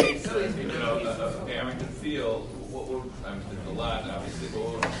practical way a parent can feel? What would, I mean, there's a lot, obviously.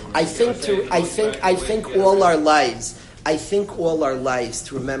 I think all our lives,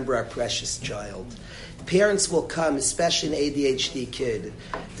 to remember our precious child. Parents will come, especially an ADHD kid.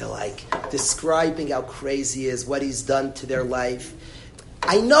 They're like describing how crazy he is, what he's done to their life.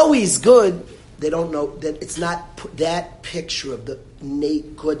 I know he's good. They don't know that it's not that picture of the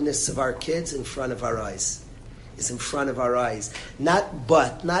innate goodness of our kids in front of our eyes. It's in front of our eyes.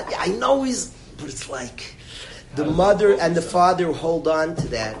 I know he's, but it's like the mother and the father who hold on to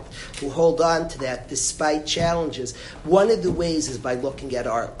that despite challenges. One of the ways is by looking at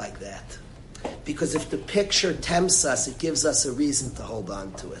art like that. Because if the picture tempts us, it gives us a reason to hold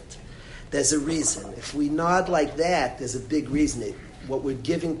on to it. There's a reason. If we nod like that, there's a big reason. What we're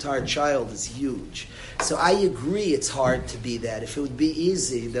giving to our child is huge. So I agree it's hard to be that. If it would be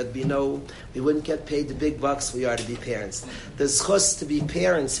easy, we wouldn't get paid the big bucks we are to be parents. The zchus to be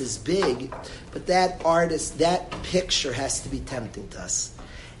parents is big, but that picture has to be tempting to us.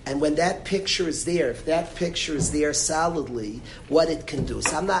 And when that picture is there, if that picture is there solidly, what it can do.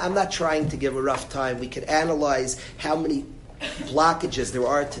 So I'm not trying to give a rough time. We could analyze how many blockages there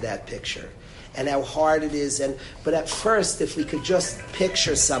are to that picture and how hard it is. But at first, if we could just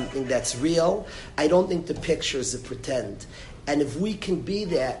picture something that's real, I don't think the picture is a pretend. And if we can be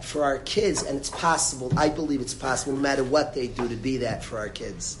that for our kids, and it's possible, I believe it's possible, no matter what they do, to be that for our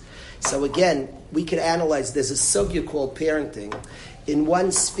kids. So again, we can analyze. There's a sugya called parenting. In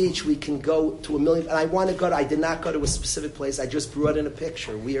one speech, we can go to 1 million. And I did not go to a specific place. I just brought in a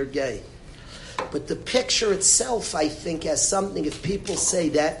picture. We are gay. But the picture itself, I think, has something. If people say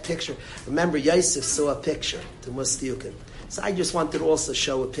that picture, remember, Yosef saw a picture to Mustiyukin. So I just wanted to also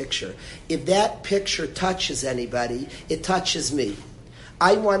show a picture. If that picture touches anybody, it touches me.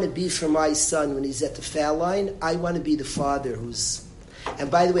 I want to be for my son when he's at the foul line. I want to be the father who's.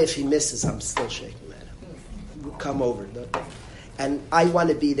 And by the way, if he misses, I'm still shaking at him. Come over. And I want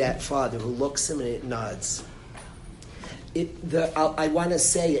to be that father who looks him and it nods. I want to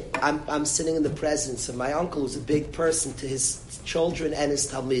say it. I'm sitting in the presence of my uncle, who's a big person to his children and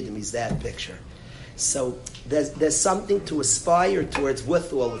his talmidim. He's that picture. So there's something to aspire towards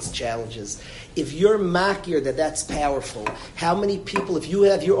with all its challenges. If you're makir that's powerful, how many people, if you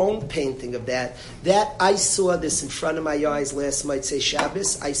have your own painting of that I saw this in front of my eyes last night, say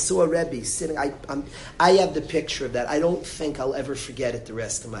Shabbos, I saw a Rabbi sitting, I have the picture of that. I don't think I'll ever forget it the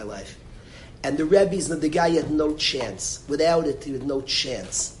rest of my life. And the the guy had no chance. Without it, he had no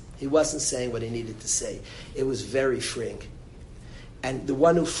chance. He wasn't saying what he needed to say. It was very freeing. And the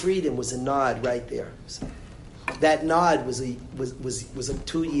one who freed him was a nod right there. So that nod was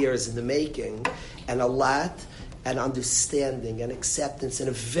 2 years in the making, and a lot, and understanding and acceptance in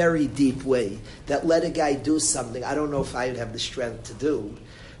a very deep way that let a guy do something I don't know if I would have the strength to do,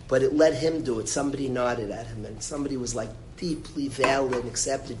 but it let him do it. Somebody nodded at him, and somebody was like deeply valid and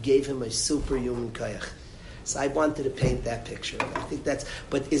accepted, gave him a superhuman koyach. So I wanted to paint that picture. I think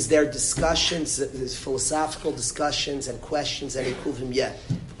but is there discussions, there's philosophical discussions and questions and ikuvim? Yeah,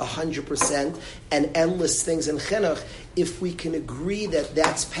 100%, and endless things in chinuch. If we can agree that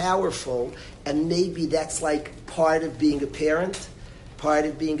that's powerful, and maybe that's like part of being a parent,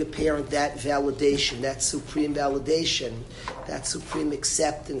 that validation, that supreme validation, that supreme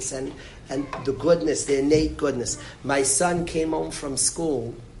acceptance, and the goodness, the innate goodness. My son came home from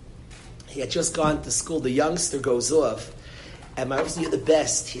school. He had just gone to school. The youngster goes off, and my mother, you're the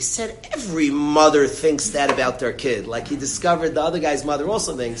best. He said, every mother thinks that about their kid. Like he discovered the other guy's mother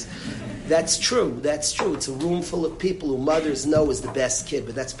also thinks. That's true. It's a room full of people who mothers know is the best kid,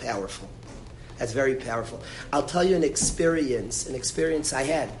 but that's powerful. That's very powerful. I'll tell you an experience I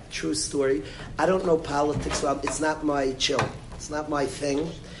had. True story. I don't know politics well. It's not my chill. It's not my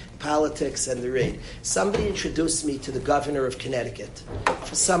thing. Politics and the raid. Somebody introduced me to the governor of Connecticut.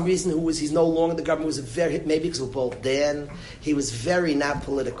 For some reason, he's no longer the governor. Maybe because of both Dan. He was very not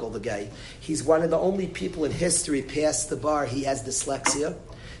political, the guy. He's one of the only people in history past the bar. He has dyslexia.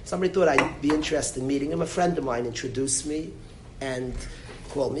 Somebody thought I'd be interested in meeting him. A friend of mine introduced me and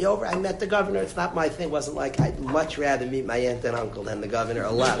called me over. I met the governor. It's not my thing. It wasn't like I'd much rather meet my aunt and uncle than the governor.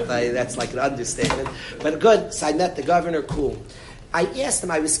 A lot. That's like an understatement. But good. So I met the governor. Cool. I asked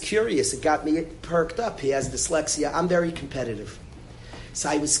him, I was curious. It got me perked up. He has dyslexia. I'm very competitive. So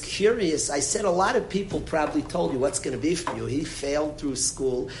I was curious. I said, a lot of people probably told you what's going to be for you. He failed through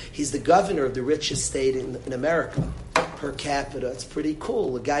school. He's the governor of the richest state in America. per capita. It's pretty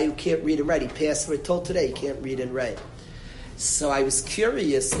cool. A guy who can't read and write, he passed away till today, he can't read and write. So I was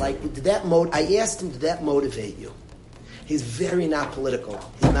curious, I asked him, did that motivate you? He's very not political.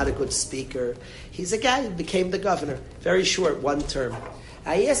 He's not a good speaker. He's a guy who became the governor. Very short, one term.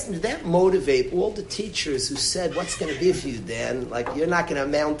 I asked him, did that motivate all the teachers who said, what's going to be for you, Dan? You're not going to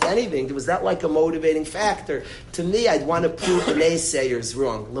amount to anything. Was that a motivating factor? To me, I'd want to prove the naysayers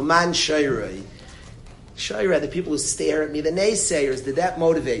wrong. Leman Shoyrei. Shoyrei, the people who stare at me, the naysayers, did that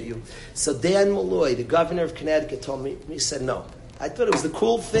motivate you? So Dan Malloy, the governor of Connecticut, told me, he said, no. I thought it was the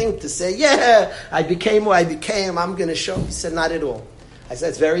cool thing to say, yeah, I became who I became, I'm going to show. He said, not at all. I said,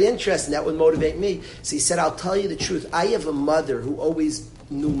 it's very interesting, that would motivate me. So he said, I'll tell you the truth. I have a mother who always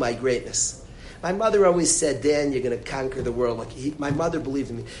knew my greatness. My mother always said, Dan, you're going to conquer the world. My mother believed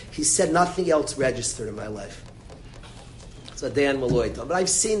in me. He said nothing else registered in my life. So Dan Malloy told me. But I've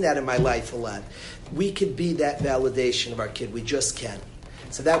seen that in my life a lot. We could be that validation of our kid. We just can.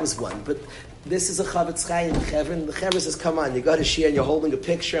 So that was one. But this is a Chavetz Chaim. The Chaver says, come on, you go to Shia and you're holding a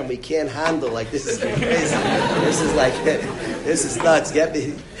picture and we can't handle, this is crazy. This is nuts. Get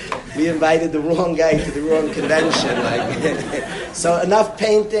me. We invited the wrong guy to the wrong convention. So enough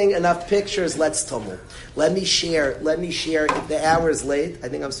painting, enough pictures, let's tumble. Let me share. The hour is late. I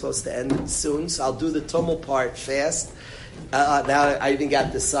think I'm supposed to end soon, so I'll do the tumble part fast. Now I even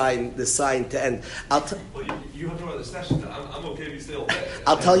got the sign to end. You have to run the session. I'm okay if you stay all day.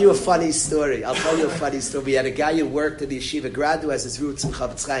 I'll tell you a funny story. We had a guy who worked at the yeshiva grad who has his roots in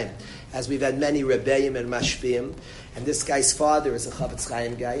Chavetz Chaim, as we've had many Rebbeim and Mashpim, and this guy's father is a Chavetz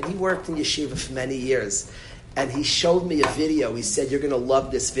Chaim guy, and he worked in yeshiva for many years. And he showed me a video. He said, you're going to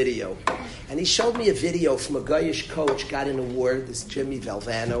love this video. And he showed me a video from a Goyish coach, got an award, this Jimmy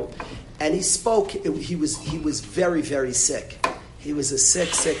Valvano, and he spoke. He was very, very sick. He was a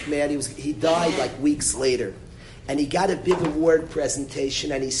sick man. He died weeks later. And he got a big award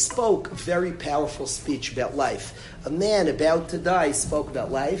presentation, and he spoke a very powerful speech about life. A man about to die spoke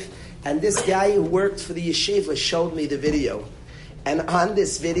about life, and this guy who worked for the yeshiva showed me the video. And on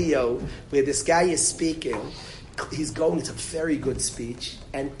this video, where this guy is speaking, it's a very good speech,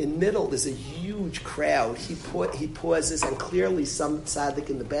 and in the middle there's a huge crowd. He pauses, and clearly some tzaddik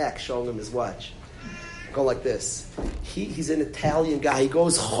in the back showing him his watch. Go like this. He's an Italian guy. He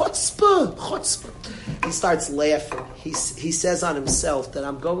goes, chutzpah. He starts laughing. He says on himself that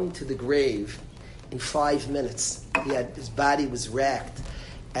I'm going to the grave in 5 minutes. His body was racked.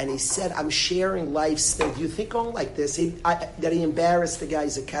 And he said, I'm sharing life's thing. Do you think going like this? That he embarrassed the guy?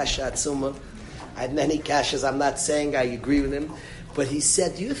 He's a kasha atzuma. I have many kashas. I'm not saying I agree with him. But he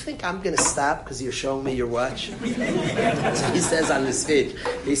said, do you think I'm going to stop because you're showing me your watch? So he says on the speech.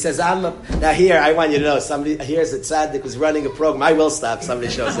 He says, now here, I want you to know, here's a tzaddik who's running a program. I will stop. Somebody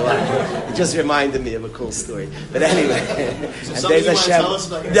shows the watch. It just reminded me of a cool story. But anyway. So something you want to tell us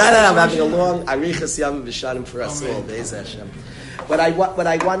about your No, I'm having a long arichas yom v'shanim for us all. Be'ez Hashem. What I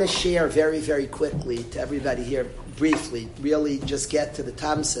want to share very, very quickly to everybody here, briefly, really just get to the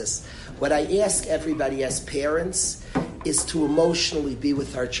tamsis. What I ask everybody as parents is to emotionally be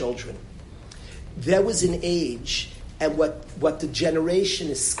with our children. There was an age, and what the generation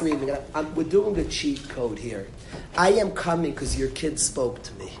is screaming, we're doing a cheat code here. I am coming because your kid spoke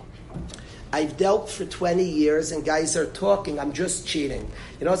to me. I've dealt for 20 years, and guys are talking, I'm just cheating.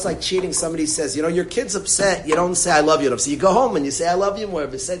 It's like cheating. Somebody says, your kid's upset. You don't say, I love you. So you go home and you say, I love you more.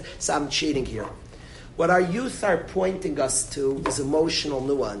 But so I'm cheating here. What our youth are pointing us to is emotional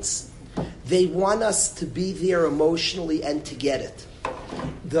nuance. They want us to be there emotionally and to get it.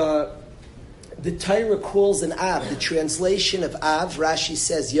 The Torah calls an Av, the translation of Av, Rashi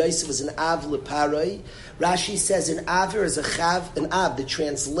says Yosef is an Av leparoi. Rashi says an Aver is an Av. The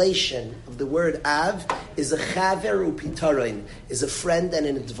translation of the word Av is a chaver upitaroin, is a friend and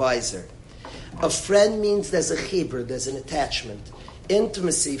an advisor. A friend means there's a chibur, there's an attachment.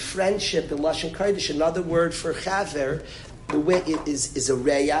 Intimacy, friendship in Lashon Kodesh, another word for chaver, the way it is a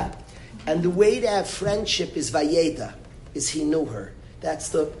reya. And the way to have friendship is vayeda, is he knew her. That's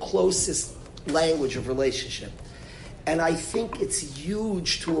the closest language of relationship. And I think it's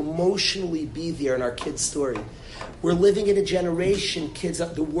huge to emotionally be there in our kids' story. We're living in a generation, kids,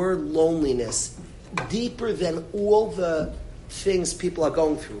 the word loneliness, deeper than all the things people are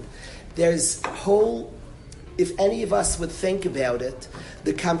going through. There's if any of us would think about it,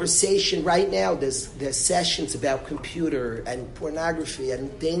 the conversation right now, there's sessions about computer and pornography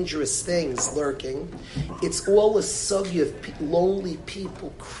and dangerous things lurking. It's all a sugya of lonely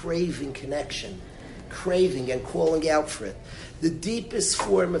people craving connection, craving and calling out for it. The deepest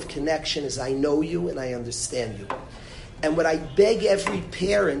form of connection is I know you and I understand you. And what I beg every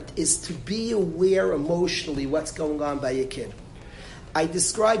parent is to be aware emotionally what's going on by your kid. I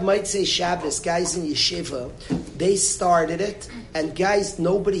describe Motzei Shabbos, guys in yeshiva, they started it, and guys,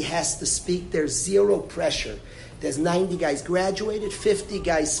 nobody has to speak. There's zero pressure. There's 90 guys graduated, 50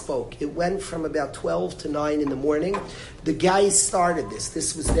 guys spoke. It went from about 12 to 9 in the morning. The guys started this.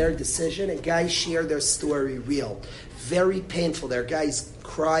 This was their decision, and guys shared their story real. Very painful. There are guys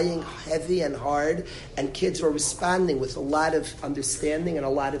crying heavy and hard, and kids were responding with a lot of understanding and a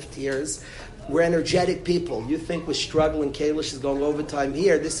lot of tears. We're energetic people. You think we're struggling, Kalish is going overtime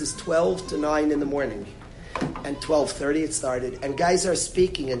here. This is 12 to 9 in the morning. And 12:30 it started. And guys are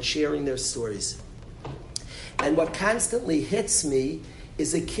speaking and sharing their stories. And what constantly hits me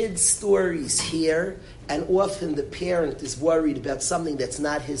is a kid's stories here, and often the parent is worried about something that's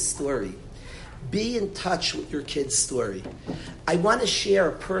not his story. Be in touch with your kid's story. I want to share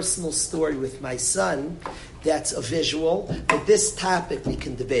a personal story with my son that's a visual, but this topic we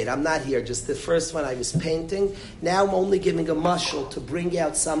can debate. I'm not here, just the first one I was painting. Now I'm only giving a mushal to bring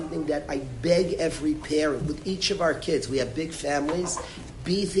out something that I beg every parent, with each of our kids, we have big families,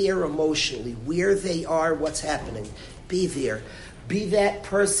 be there emotionally, where they are, what's happening. Be there. Be that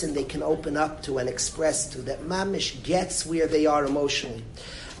person they can open up to and express to, that mamish gets where they are emotionally.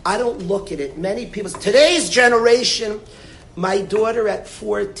 I don't look at it. Many people, today's generation, my daughter at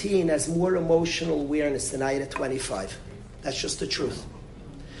 14 has more emotional awareness than I had at 25. That's just the truth.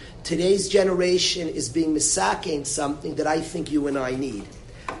 Today's generation is being misaking something that I think you and I need.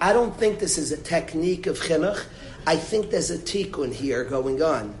 I don't think this is a technique of chinuch. I think there's a tikkun here going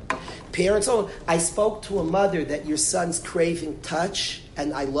on. Parents, I spoke to a mother that your son's craving touch,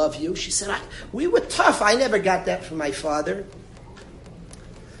 and I love you. She said, we were tough. I never got that from my father.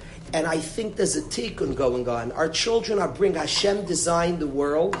 And I think there's a tikkun going on. Our children are Hashem designed the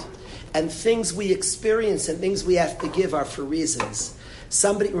world, and things we experience and things we have to give are for reasons.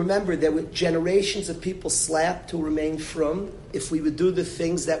 Remember, there were generations of people slapped to remain from. If we would do the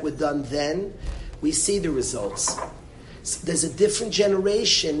things that were done then, we see the results. So there's a different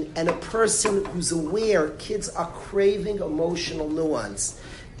generation, and a person who's aware, kids are craving emotional nuance.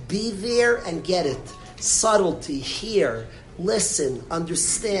 Be there and get it. Subtlety, hear, listen,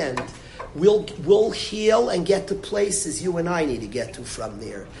 understand. We'll heal and get to places you and I need to get to from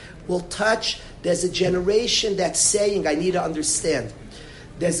there. We'll touch. There's a generation that's saying, I need to understand.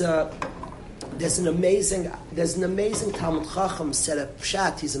 There's an amazing Talmud Chacham said a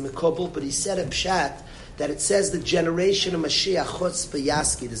pshat. He's a Mekobel, but he said a pshat that it says the generation of Mashiach chutzpah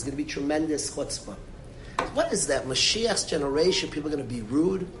yaski. There's going to be tremendous chutzpah. What is that? Mashiach's generation. People are going to be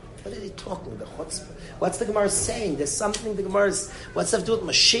rude. What are they talking about? Chutzpah. What's the Gemara saying? There's something the Gemara's. What's that to do with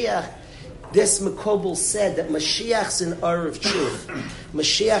Mashiach? This Mekobel said that Mashiach's an Ur of truth.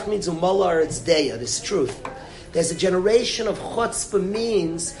 Mashiach means umala it's deya. This truth. There's a generation of chutzpah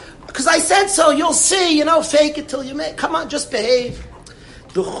means, because I said so, you'll see, fake it till you make. Come on, just behave.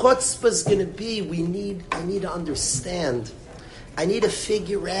 The chutzpah is going to be, I need to understand. I need to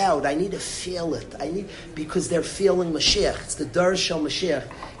figure out. I need to feel it. Because they're feeling Mashiach. It's the Dar Shel Mashiach.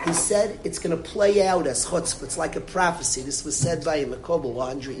 He said it's going to play out as chutzpah. It's like a prophecy. This was said by a Mekobel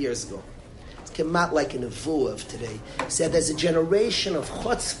 100 years ago. Came out like an avu of today. He said there's a generation of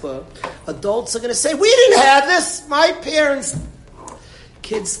chutzpah. Adults are going to say, we didn't have this. My parents.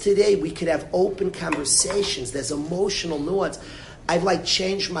 Kids today, we could have open conversations. There's emotional nuance. I've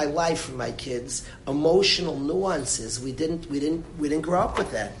changed my life for my kids. Emotional nuances. We didn't grow up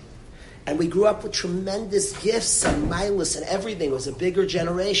with that. And we grew up with tremendous gifts and milas and everything. It was a bigger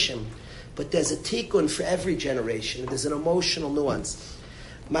generation. But there's a tikkun for every generation. There's an emotional nuance.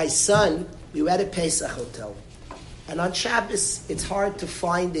 My son, we were at a Pesach hotel. And on Shabbos, it's hard to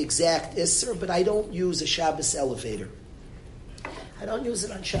find the exact Isser, but I don't use a Shabbos elevator. I don't use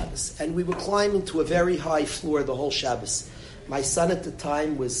it on Shabbos. And we were climbing to a very high floor the whole Shabbos. My son at the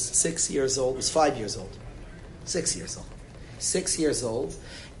time was 6 years old, was 5 years old. 6 years old. 6 years old.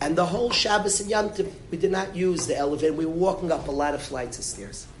 And the whole Shabbos and Yom Tov, we did not use the elevator. We were walking up a lot of flights of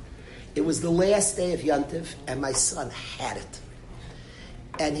stairs. It was the last day of Yom Tov, and my son had it.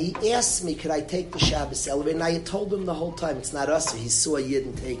 And he asked me, could I take the Shabbos elevator? And I had told him the whole time, it's not us. He saw a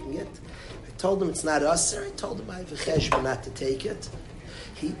Yidden taking it. I told him it's not us. I told him I have a cheshbon not to take it.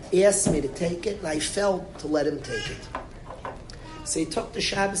 He asked me to take it, and I felt to let him take it. So he took the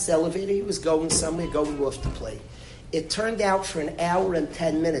Shabbos elevator. He was going somewhere, going off to play. It turned out for an hour and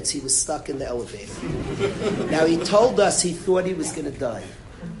 10 minutes he was stuck in the elevator. Now he told us he thought he was going to die.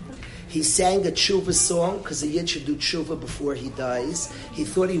 He sang a tshuva song, because a Yid should do tshuva before he dies. He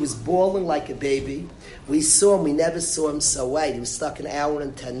thought he was bawling like a baby. We saw him, we never saw him so white. He was stuck an hour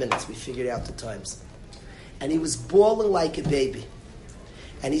and 10 minutes. We figured out the times. And he was bawling like a baby.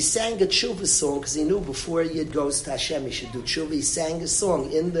 And he sang a tshuva song because he knew before Yid goes to Hashem he should do tshuva. He sang a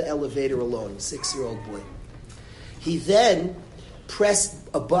song in the elevator alone, 6-year-old boy. He then pressed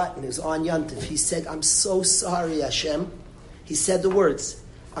a button. It was on Yontif. He said, I'm so sorry, Hashem. He said the words,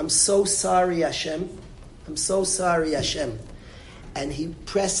 I'm so sorry, Hashem. I'm so sorry, Hashem. And he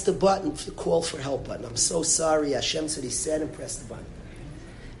pressed the button, the call for help button. I'm so sorry, Hashem. So he said and pressed the button.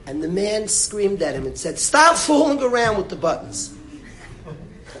 And the man screamed at him and said, stop fooling around with the buttons.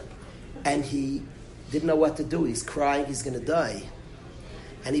 And he didn't know what to do. He's crying, he's going to die.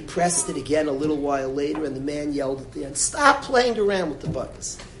 And he pressed it again a little while later, and the man yelled at the end, stop playing around with the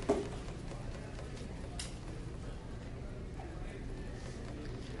buttons.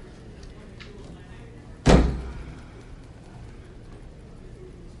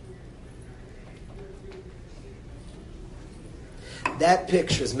 That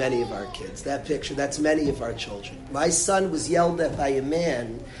picture is many of our kids. That picture, that's many of our children. My son was yelled at by a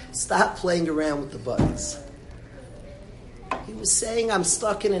man, stop playing around with the buttons. He was saying, I'm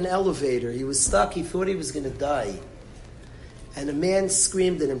stuck in an elevator. He was stuck. He thought he was going to die. And a man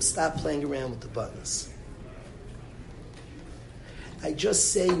screamed at him, stop playing around with the buttons. I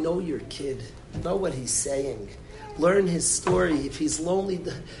just say, know your kid. Know what he's saying. Learn his story. If he's lonely,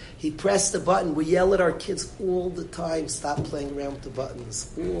 he pressed the button. We yell at our kids all the time, stop playing around with the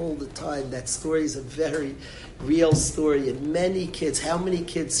buttons. All the time. That story is a very real story. And many kids, how many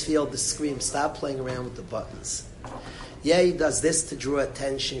kids feel the scream, stop playing around with the buttons? Yeah, he does this to draw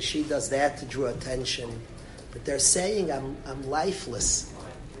attention. She does that to draw attention. But they're saying, I'm lifeless.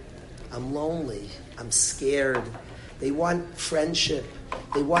 I'm lonely. I'm scared. They want friendship.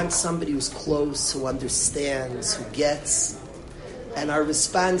 They want somebody who's close, who understands, who gets. And our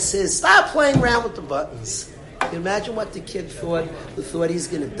response is, stop playing around with the buttons. Can you imagine what the kid thought, who thought he's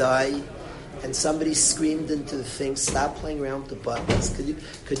going to die, and somebody screamed into the thing, stop playing around with the buttons.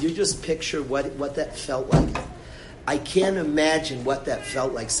 Could you just picture what that felt like? I can't imagine what that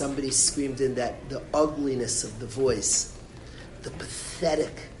felt like. Somebody screamed in that, the ugliness of the voice, the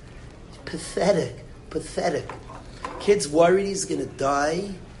pathetic. Kid's worried he's going to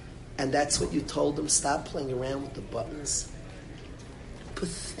die, and that's what you told him, stop playing around with the buttons.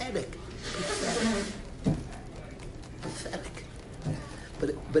 Pathetic.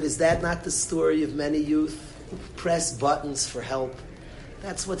 But is that not the story of many youth who press buttons for help?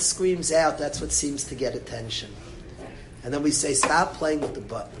 That's what screams out. That's what seems to get attention. And then we say, stop playing with the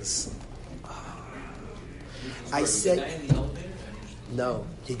buttons. I said, no,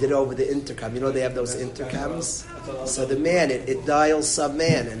 he did it over the intercom. You know they have those intercoms? So the man, it dials some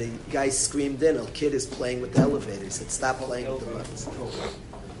man, and the guy screamed in, a kid is playing with the elevator. He said, stop playing with the buttons.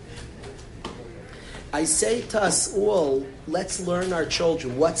 I say to us all, let's learn our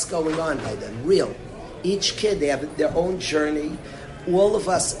children what's going on by them. Real. Each kid, they have their own journey. All of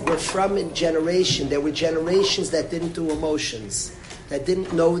us were from a generation. There were generations that didn't do emotions, that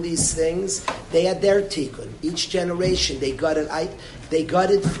didn't know these things. They had their tikkun. Each generation, they got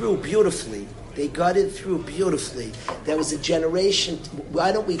it through beautifully. There was a generation.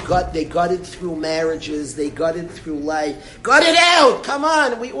 They got it through marriages. They got it through life. Got it out. Come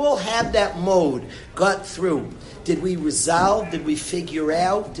on. We all have that mode. Got through. Did we resolve? Did we figure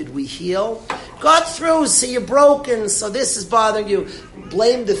out? Did we heal? Got through, so you're broken, so this is bothering you.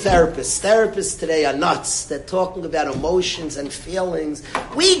 Blame the therapist. Therapists today are nuts. They're talking about emotions and feelings.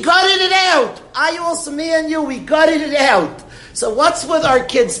 We gutted it out. Me and you, we gutted it out. So what's with our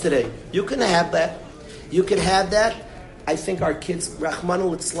kids today? You can have that. I think our kids, Rahman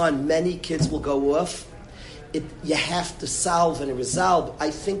al-Islam, many kids will go off. You have to solve and resolve.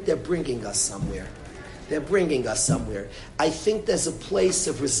 I think they're bringing us somewhere. I think there's a place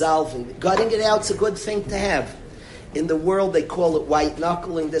of resolving. Gutting it out's a good thing to have. In the world, they call it white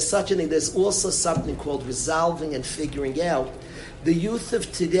knuckling. There's such a thing. There's also something called resolving and figuring out. The youth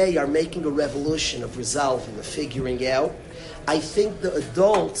of today are making a revolution of resolving, of figuring out. I think the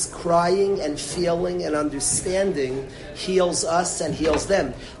adults crying and feeling and understanding heals us and heals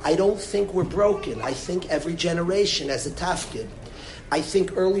them. I don't think we're broken. I think every generation has a tafkid. I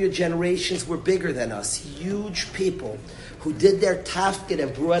think earlier generations were bigger than us, huge people who did their tafkid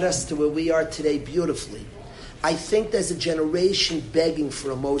and brought us to where we are today beautifully. I think there's a generation begging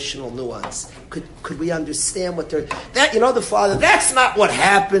for emotional nuance. Could we understand what they're... the father, that's not what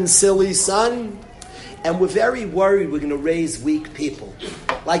happened, silly son. And we're very worried we're going to raise weak people.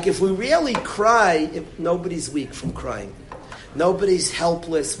 Like if we really cry, nobody's weak from crying. Nobody's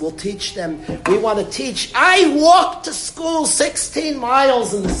helpless. We'll teach them. We want to teach. I walked to school 16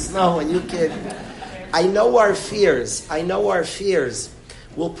 miles in the snow, and you kid. I know our fears.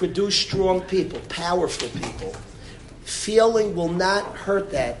 will produce strong people, powerful people. Feeling will not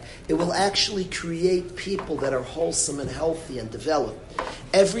hurt that. It will actually create people that are wholesome and healthy and developed.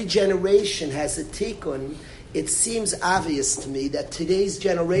 Every generation has a tikkun. It seems obvious to me that today's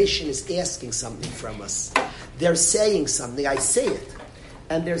generation is asking something from us. They're saying something. I say it.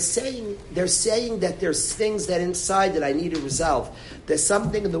 And they're saying that there's things that inside that I need to resolve. There's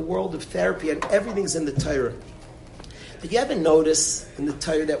something in the world of therapy, and everything's in the Torah. Did you ever notice in the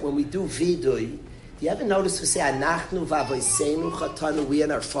Torah that when we do vidui, you ever notice we say, Anachnu v'avoseinu chatanu, we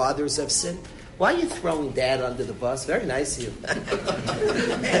and our fathers have sinned? Why are you throwing Dad under the bus? Very nice of you.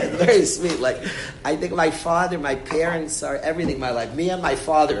 Very sweet. Like, I think my father, my parents are everything in my life. Me and my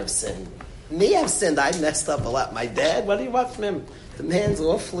father have sinned. Me have sinned. I messed up a lot. My dad, what do you want from him? The man's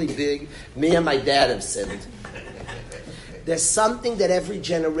awfully big. Me and my dad have sinned. There's something that every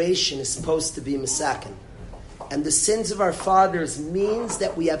generation is supposed to be misaken. And the sins of our fathers means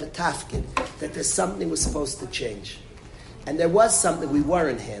that we have a tafkid, that there's something we're supposed to change. And there was something we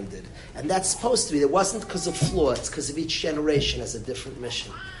weren't handed. And that's supposed to be. It wasn't because of flaw, it's because of each generation has a different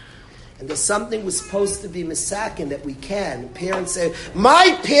mission. And there's something we're supposed to be misaken that we can. Parents say,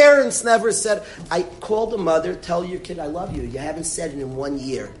 my parents never said, I called a mother, tell your kid I love you. You haven't said it in 1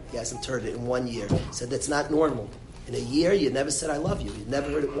 year. He hasn't heard it in 1 year. Said that's not normal. In a year, you never said I love you. You never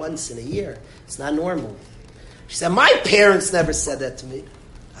heard it once in a year. It's not normal. She said, my parents never said that to me.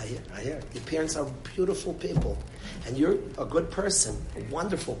 I hear. Your parents are beautiful people. And you're a good person, a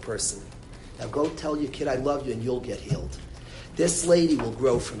wonderful person. Now go tell your kid I love you and you'll get healed. This lady will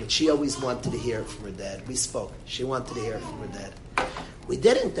grow from it. She always wanted to hear it from her dad. We spoke. She wanted to hear it from her dad. We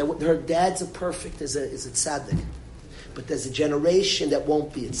didn't. Her dads are perfect as a tzaddik. But there's a generation that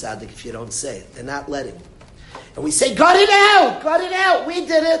won't be a tzaddik if you don't say it. They're not letting. And we say, gut it out, we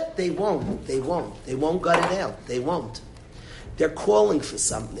did it. They won't gut it out. They won't. They're calling for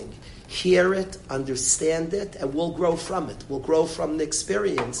something. Hear it, understand it, and we'll grow from it. We'll grow from the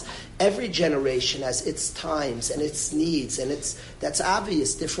experience. Every generation has its times and its needs, and that's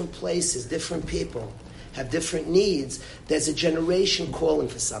obvious. Different places, different people have different needs. There's a generation calling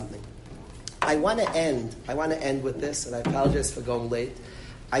for something. I want to end with this, and I apologize for going late.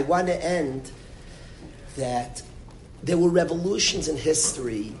 I want to end that there were revolutions in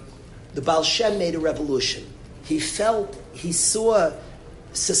history. The Baal Shem made a revolution. He saw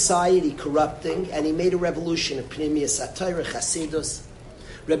society corrupting, and he made a revolution of Pnimius HaTorah, Chasidus.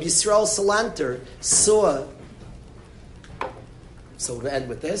 Rabbi Yisrael Salanter saw, so we'll end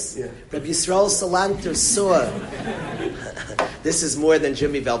with this. Yeah. Rabbi Yisrael Salanter saw, this is more than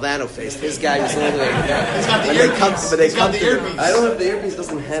Jimmy Valvano faced. His guy was all the way there. He's got the earpiece. I don't have the earpiece,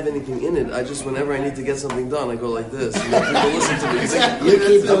 doesn't have anything in it. I just, whenever I need to get something done, I go like this. You know, people listen to me. You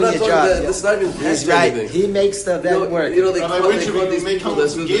keep doing your job. This is not even He's right. anything. He makes the event work. You know, they call these people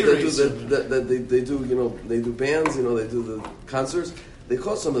they do bands, you know, they do the concerts. They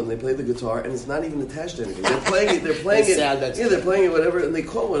call something, they play the guitar, and it's not even attached to anything. They're playing it, they're playing it, whatever, and they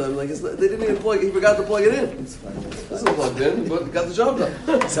call one, and I'm like, they didn't even plug it, he forgot to plug it in. It's not plugged in, but got the job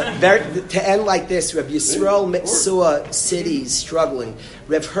done. So to end like this, Rabbi Yisrael saw cities struggling.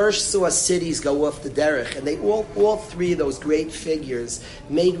 Rev Hirsch saw cities go off the derech, and they all three of those great figures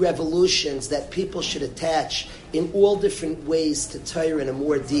made revolutions that people should attach in all different ways to Torah in a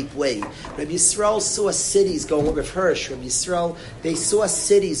more deep way. Rabbi Yisrael saw cities going with Hirsch. Rabbi Yisrael, they saw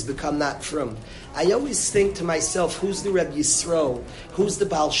cities become not frum. I always think to myself, who's the Rabbi Yisrael? Who's the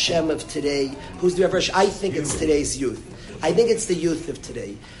Baal Shem of today? Who's the Rabbi Hirsch? I think it's today's youth. I think it's the youth of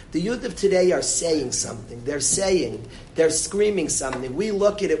today. The youth of today are saying something. They're screaming something. We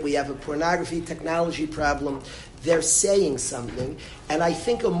look at it, we have a pornography technology problem. They're saying something. And I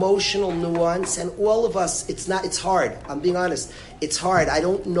think emotional nuance, and all of us, it's hard. I'm being honest. It's hard. I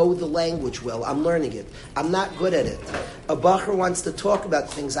don't know the language well. I'm learning it. I'm not good at it. A bacher wants to talk about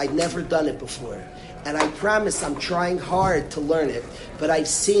things. I've never done it before. And I promise I'm trying hard to learn it, but I've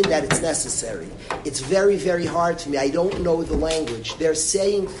seen that it's necessary. It's very, very hard for me. I don't know the language. They're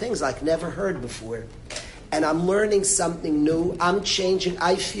saying things I've never heard before. And I'm learning something new. I'm changing.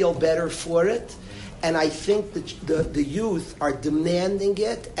 I feel better for it. And I think that the youth are demanding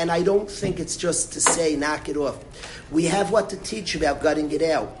it, and I don't think it's just to say, knock it off. We have what to teach about gutting it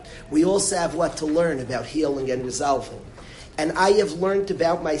out. We also have what to learn about healing and resolving. And I have learned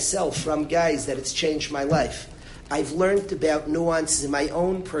about myself from guys that it's changed my life. I've learned about nuances in my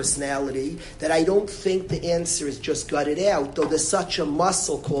own personality that I don't think the answer is just gut it out, though there's such a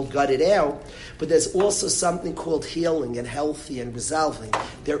muscle called gut it out, but there's also something called healing and healthy and resolving.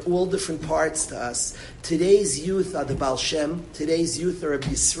 They're all different parts to us. Today's youth are the Baal Shem. Today's youth are Rabbi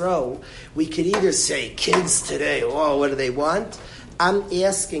Yisrael. We could either say, kids today, oh, what do they want? I'm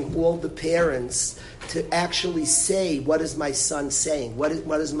asking all the parents to actually say, what is my son saying? What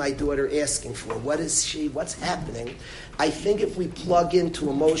is my daughter asking for? What's happening? I think if we plug into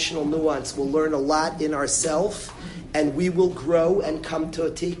emotional nuance, we'll learn a lot in ourselves, and we will grow and come to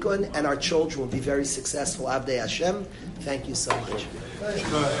a tikkun, and our children will be very successful. Avdei Hashem, thank you so much.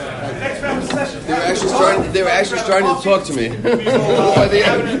 They were actually starting to talk to me.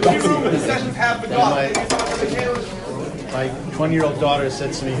 My 20-year-old daughter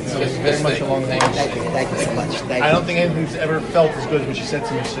said to me very much along the lines. Thank you so much. I don't think anything's ever felt as good as what she said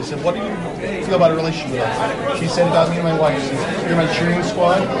to me. She said, "What do you feel about a relationship with us?" She said about me and my wife, she said, "You're my cheering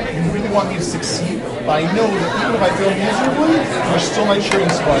squad. You really want me to succeed, but I know that even if I fail miserably, you're still my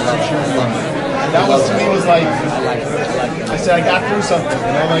cheering squad. I'm cheering you on." And that was to me was like, I said, I got through something.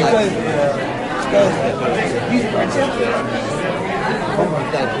 You know, like.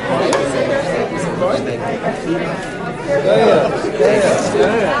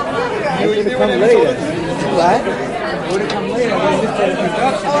 You would have come later. What? You would have come later.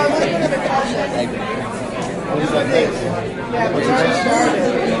 What is that? Yeah, we already started.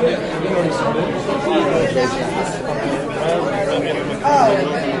 Oh.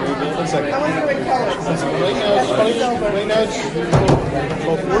 One second. I wonder what color. Right now it's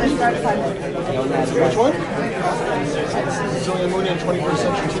 1240. Which one? It's only ammonia 21st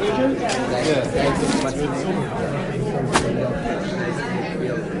century teenager? Yeah.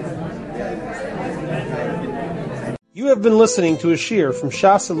 You have been listening to a shiur from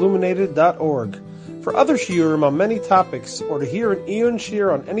shasilluminated.org. For other shiurim on many topics, or to hear an Iyun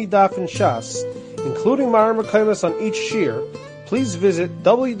shiur on any daf in Shas, including Mara Mekaymas on each shiur, please visit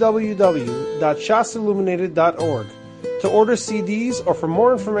www.shasilluminated.org. To order CDs or for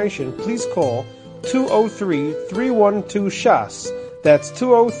more information, please call 203-312-SHAS. That's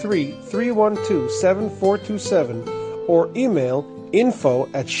 203-312-7427, or email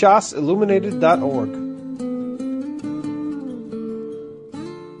info@shasilluminated.org.